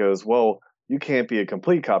Batman goes, well, you can't be a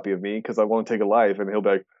complete copy of me because I won't take a life, and he'll be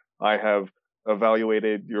like, I have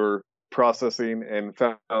evaluated your processing and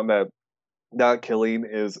found that not killing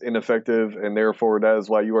is ineffective, and therefore that is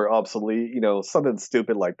why you are obsolete. Something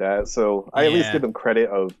stupid like that. So I at least give them credit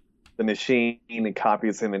of the machine and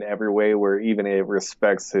copies him in every way, where even it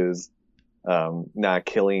respects his not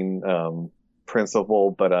killing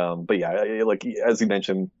principle. But yeah, like as you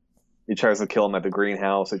mentioned, he tries to kill him at the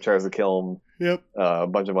greenhouse. He tries to kill him a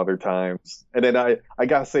bunch of other times. And then I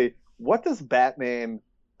gotta say, what does Batman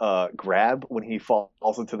grab when he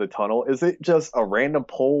falls into the tunnel? Is it just a random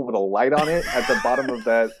pole with a light on it at the bottom of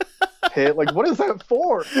that pit? Like, what is that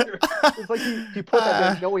for? It's like he put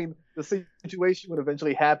that there knowing the situation would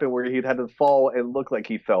eventually happen where he'd had to fall and look like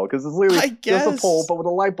he fell, because it's literally just a pole but with a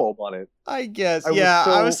light bulb on it. I guess.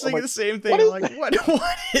 I was thinking the same thing.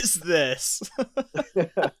 What is this?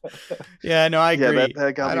 Yeah, no, I agree.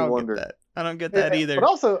 That got me wondering. I don't get that either. But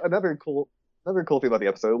also another cool thing about the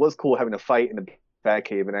episode, it was cool having a fight in the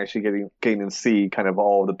Batcave and actually getting to see kind of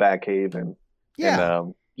all of the Batcave and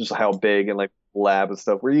just how big and like lab and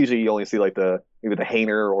stuff. Where usually you only see like maybe the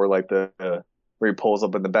hangar or like the where he pulls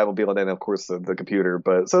up in the Batmobile and then of course the computer.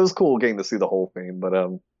 But so it was cool getting to see the whole thing.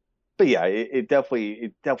 But yeah, it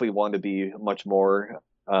definitely wanted to be much more.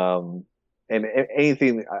 And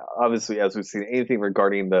anything, obviously, as we've seen, anything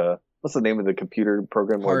regarding what's the name of the computer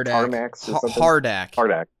program? Tarmax or something?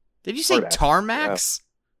 Hardak. Did you say Hardak. Tarmax?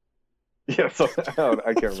 Yeah, so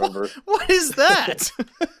I can't remember. What is that?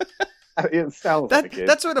 It sounds like it.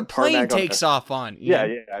 That's what a plane takes off on. Yeah,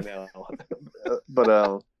 I know.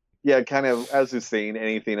 But yeah, kind of as we've seen,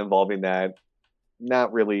 anything involving that,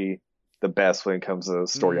 not really the best when it comes to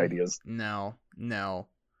story ideas. No.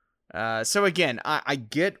 So again, I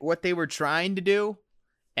get what they were trying to do,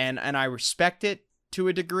 and I respect it to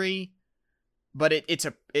a degree, but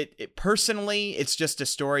it personally, it's just a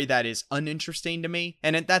story that is uninteresting to me,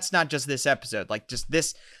 and that's not just this episode. Like just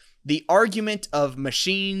the argument of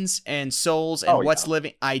machines and souls and what's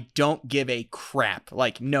living. I don't give a crap.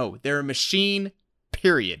 Like no, they're a machine.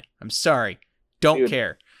 Period. I'm sorry. Don't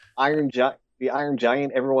care. The Iron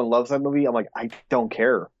Giant, everyone loves that movie. I'm like, I don't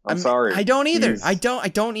care. I'm sorry. I don't either. I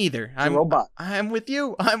don't either. I'm a robot. I'm with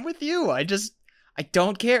you. I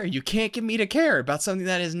don't care. You can't get me to care about something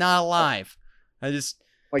that is not alive.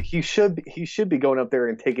 Like he should be going up there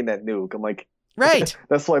and taking that nuke. I'm like, right.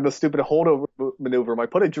 That's like the stupid holdover maneuver. I'm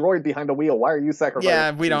like, put a droid behind the wheel. Why are you sacrificing?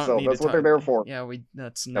 Yeah, we don't need That's what they're there for. Yeah,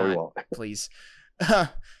 that's not. We won't. Please.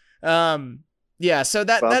 Yeah, so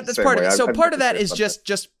that's part of it. So part of that is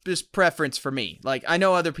just preference for me. Like I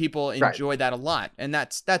know other people enjoy that a lot, and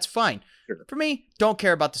that's fine. Sure. For me, don't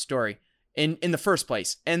care about the story in the first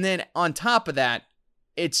place. And then on top of that,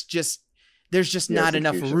 it's just there's just not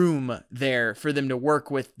enough room there for them to work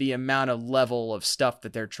with the amount of level of stuff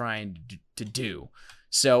that they're trying to do.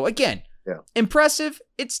 So again, impressive.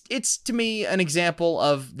 It's to me an example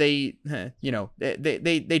of they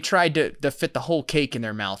tried to fit the whole cake in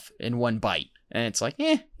their mouth in one bite. And it's like,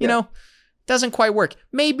 you know, doesn't quite work.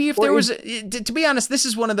 Maybe if there was, to be honest, this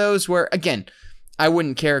is one of those where, again, I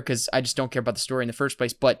wouldn't care because I just don't care about the story in the first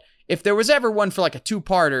place. But if there was ever one for like a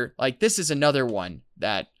two-parter, like this is another one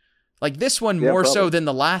that, like this one more so than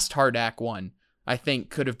the last Hardak one, I think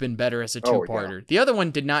could have been better as a two-parter. The other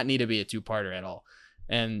one did not need to be a two-parter at all.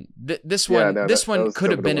 And this one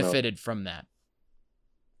could have benefited from that.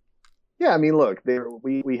 Yeah, I mean, look,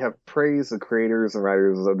 we have praised the creators and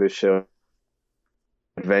writers of this show.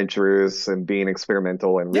 Adventurous and being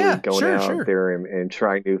experimental and really going out there and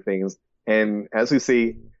trying new things. And as we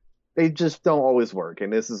see, they just don't always work.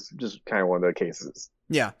 And this is just kind of one of the cases.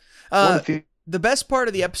 Yeah. The best part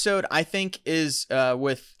of the episode, I think, is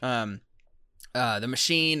with the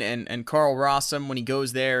machine and Carl Rossum when he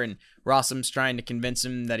goes there and Rossum's trying to convince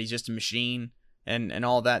him that he's just a machine and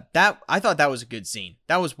all that. I thought that was a good scene.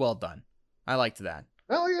 That was well done. I liked that.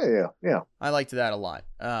 Oh, yeah. I liked that a lot.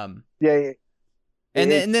 Yeah. And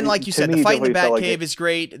then, like you said, the fight in the Batcave is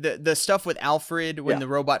great. The stuff with Alfred when the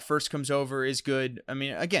robot first comes over is good. I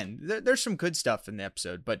mean, again, there's some good stuff in the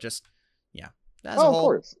episode, but just, as a whole, of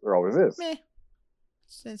course, there always is.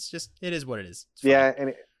 It's just, it is what it is. Yeah,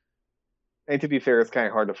 and to be fair, it's kind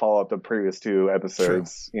of hard to follow up the previous two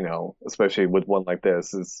episodes, especially with one like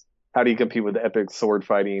this. Is how do you compete with the epic sword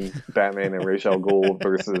fighting Batman and Ra's al Ghul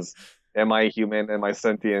versus am I human, am I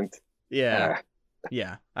sentient? Yeah.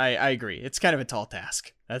 Yeah, I agree. It's kind of a tall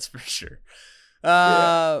task. That's for sure.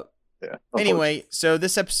 Anyway, so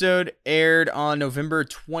this episode aired on November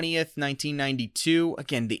 20th, 1992.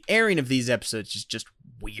 Again, the airing of these episodes is just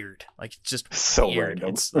weird. Like, it's just so weird. Random.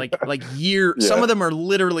 It's like years. Some of them are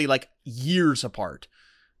literally like years apart.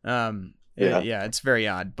 It's very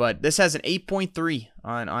odd. But this has an 8.3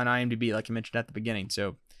 on IMDb, like I mentioned at the beginning.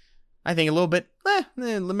 So I think a little bit,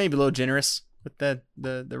 maybe a little generous with the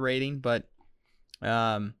rating, but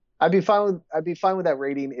I'd be fine with that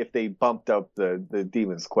rating if they bumped up the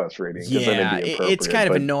Demon's Quest rating. Yeah, it's kind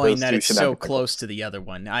of annoying that it's so close to the other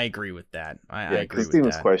one. I agree with that. I agree with that. Because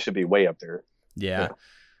Demon's Quest should be way up there. Yeah.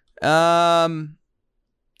 All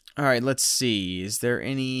right, let's see. Is there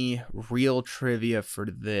any real trivia for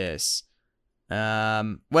this?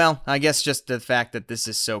 Well, I guess just the fact that this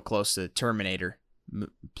is so close to the Terminator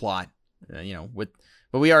plot,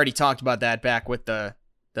 but we already talked about that back with the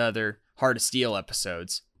other Heart of Steel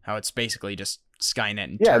episodes, how it's basically just Skynet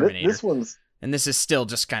and Terminator. This is still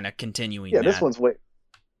just kind of continuing. Yeah, this one's way.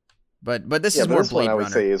 But this is more Blade Runner. I would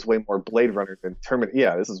say is way more Blade Runner than Terminator.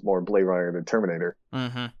 Yeah, this is more Blade Runner than Terminator.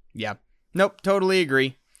 Mm-hmm. Yeah. Nope. Totally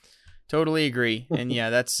agree. And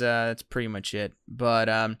yeah, that's pretty much it. But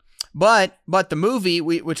But the movie,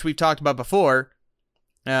 which we've talked about before,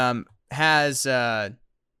 has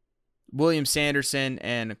William Sanderson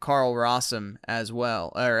and Carl Rossum as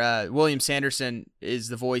well. Or William Sanderson is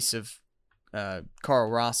the voice of Carl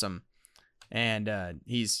Rossum, and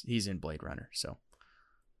he's in Blade Runner. So,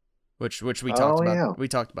 which we talked about. Yeah. We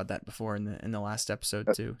talked about that before in the last episode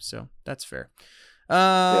too. So that's fair.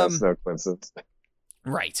 Yeah, it's no coincidence.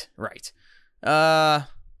 Right.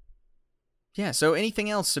 Yeah. So, anything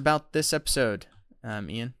else about this episode,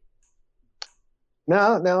 Ian?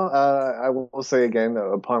 No. I will say again,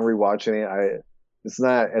 upon rewatching it, it's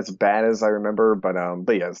not as bad as I remember, but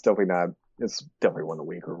yeah, it's definitely not. It's definitely one of the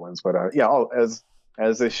weaker ones. But yeah,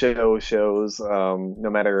 as the show shows, no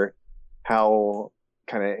matter how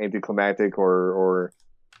kind of anticlimactic or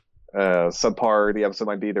subpar the episode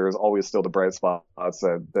might be, there is always still the bright spots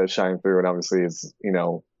that shine through, and obviously it's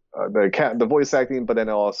the voice acting, but then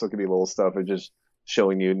it also could be little stuff of just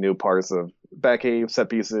showing you new parts of Batcave, set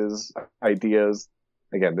pieces, ideas.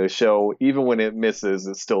 Again, the show, even when it misses,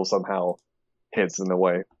 it still somehow hits in the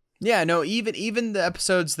way. Yeah, no, even the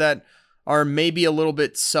episodes that are maybe a little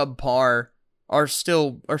bit subpar are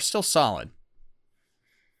still solid.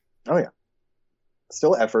 Oh yeah,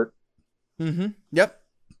 still effort. Mm-hmm. Yep,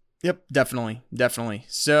 definitely.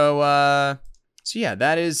 So yeah,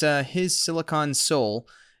 that is his Silicon Soul.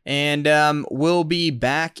 And we'll be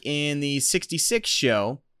back in the 66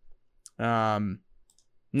 show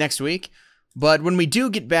next week. But when we do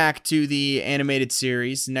get back to the animated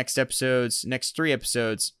series, next 3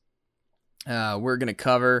 episodes, we're going to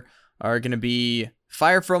cover are going to be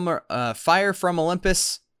Fire from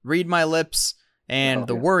Olympus, Read My Lips, and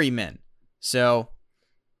The Worrymen. So,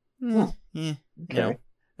 you know,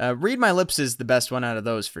 Read My Lips is the best one out of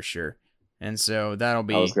those for sure. And so that'll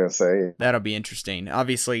be. I was gonna say that'll be interesting.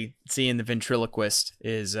 Obviously, seeing the ventriloquist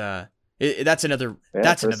is that's another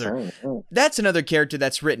character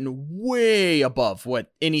that's written way above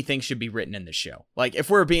what anything should be written in the show. Like, if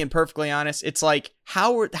we're being perfectly honest, it's like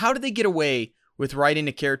how did they get away with writing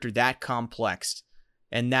a character that complex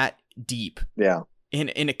and that deep? Yeah.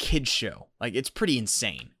 In a kid's show, like, it's pretty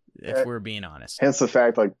insane. If we're being honest. Hence the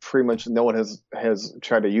fact, like, pretty much no one has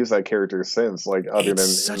tried to use that character since, like, other than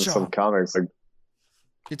in some comics. Like,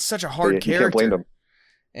 it's such a hard character. You can't blame them.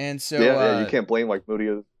 And so yeah, you can't blame like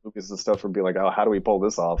movies and stuff for being like, oh, how do we pull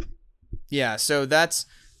this off? Yeah, so that's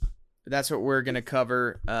what we're gonna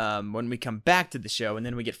cover when we come back to the show, and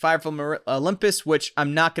then we get Fire from Olympus, which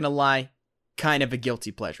I'm not gonna lie, kind of a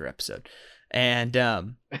guilty pleasure episode. And I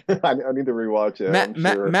need to rewatch it.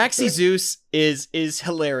 Maxie Zeus is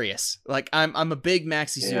hilarious. Like, I'm a big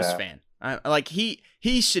Maxie Zeus fan. Like,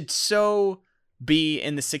 he should so be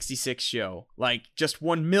in the 66 show, like, just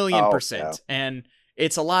 1,000,000%. Yeah. And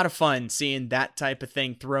it's a lot of fun seeing that type of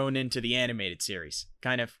thing thrown into the animated series,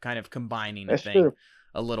 kind of combining a thing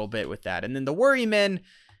a little bit with that. And then the Worrymen,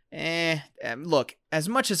 look, as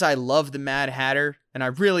much as I love the Mad Hatter, and I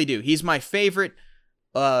really do, he's my favorite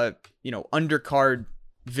undercard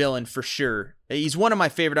villain for sure. He's one of my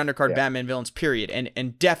favorite undercard Batman villains, period,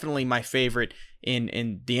 and definitely my favorite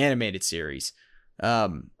in the animated series.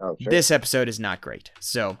 Sure. This episode is not great,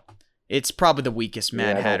 so it's probably the weakest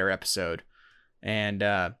Mad Hatter episode. And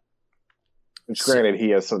granted, he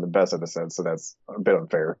has some of the best episodes, so that's a bit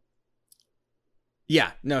unfair.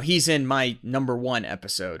 Yeah, no, he's in my number 1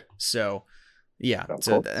 episode, so yeah,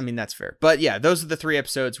 cool. I mean, that's fair. But yeah, those are the 3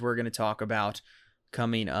 episodes we're going to talk about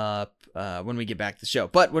coming up when we get back to the show.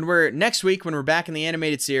 But next week, when we're back in the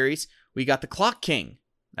animated series, we got the Clock King.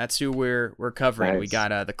 That's who we're covering. Nice. We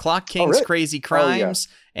got the Clock King's crazy crimes,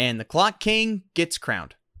 and the Clock King gets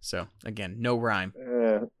crowned. So again, no rhyme.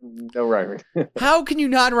 No rhyming. How can you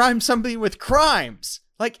not rhyme something with crimes?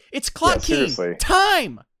 Like, it's Clock King. Seriously.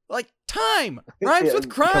 Time. Like, time rhymes with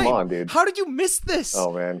crime. Come on, dude. How did you miss this?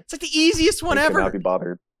 Oh man, it's like the easiest one ever. Cannot be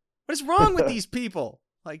bothered. What is wrong with these people?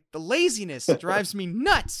 Like, the laziness drives me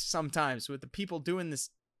nuts sometimes with the people doing this.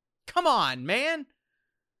 Come on, man.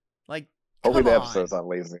 Like, hopefully the episode's not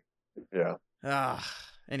lazy. Yeah.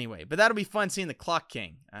 Anyway, but that'll be fun seeing the Clock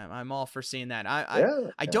King. I'm all for seeing that.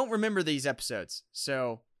 I don't remember these episodes,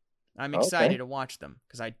 so I'm excited to watch them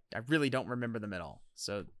because I really don't remember them at all.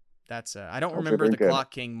 So that's I don't remember the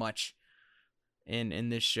Clock King much in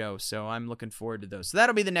this show, so I'm looking forward to those. So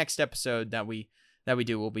that'll be the next episode that we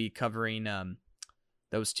do. We'll be covering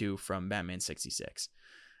those 2 from Batman 66.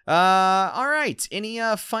 All right. Any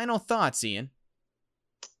final thoughts, Ian?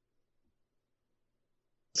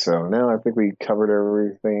 So now I think we covered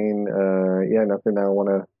everything. Nothing I want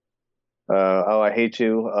to. I hate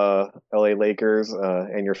you, LA Lakers,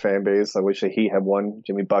 and your fan base. I wish that he had won.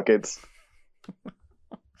 Jimmy Buckets.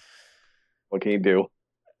 What can you do?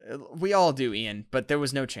 We all do, Ian, but there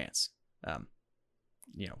was no chance.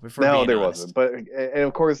 If we're No, being there honest. wasn't. But and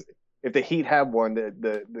of course, if the Heat had one,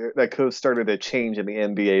 that could have started a change in the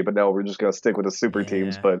NBA. But no, we're just gonna stick with the super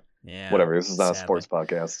teams. Yeah. But Yeah. whatever. This is not Sadly. a sports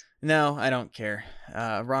podcast. No, I don't care.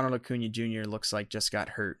 Ronald Acuna Jr. looks like just got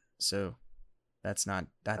hurt, so that's not.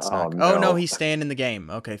 No. Oh no, he's staying in the game.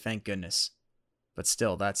 Okay, thank goodness. But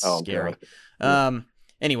still, that's scary. God.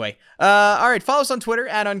 Anyway, all right. Follow us on Twitter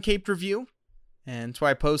at Uncaped Review. And that's where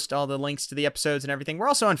I post all the links to the episodes and everything. We're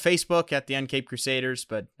also on Facebook at the Uncaped Crusaders,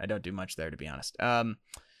 but I don't do much there, to be honest. You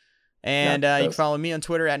can follow me on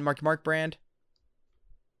Twitter at MarkyMarkBrand.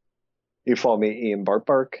 You follow me, Ian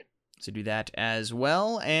Bark. So do that as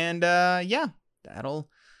well. And that'll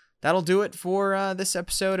do it for this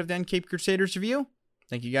episode of the Uncaped Crusaders Review.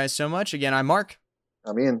 Thank you guys so much. Again, I'm Mark.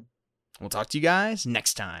 I'm Ian. We'll talk to you guys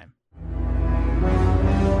next time.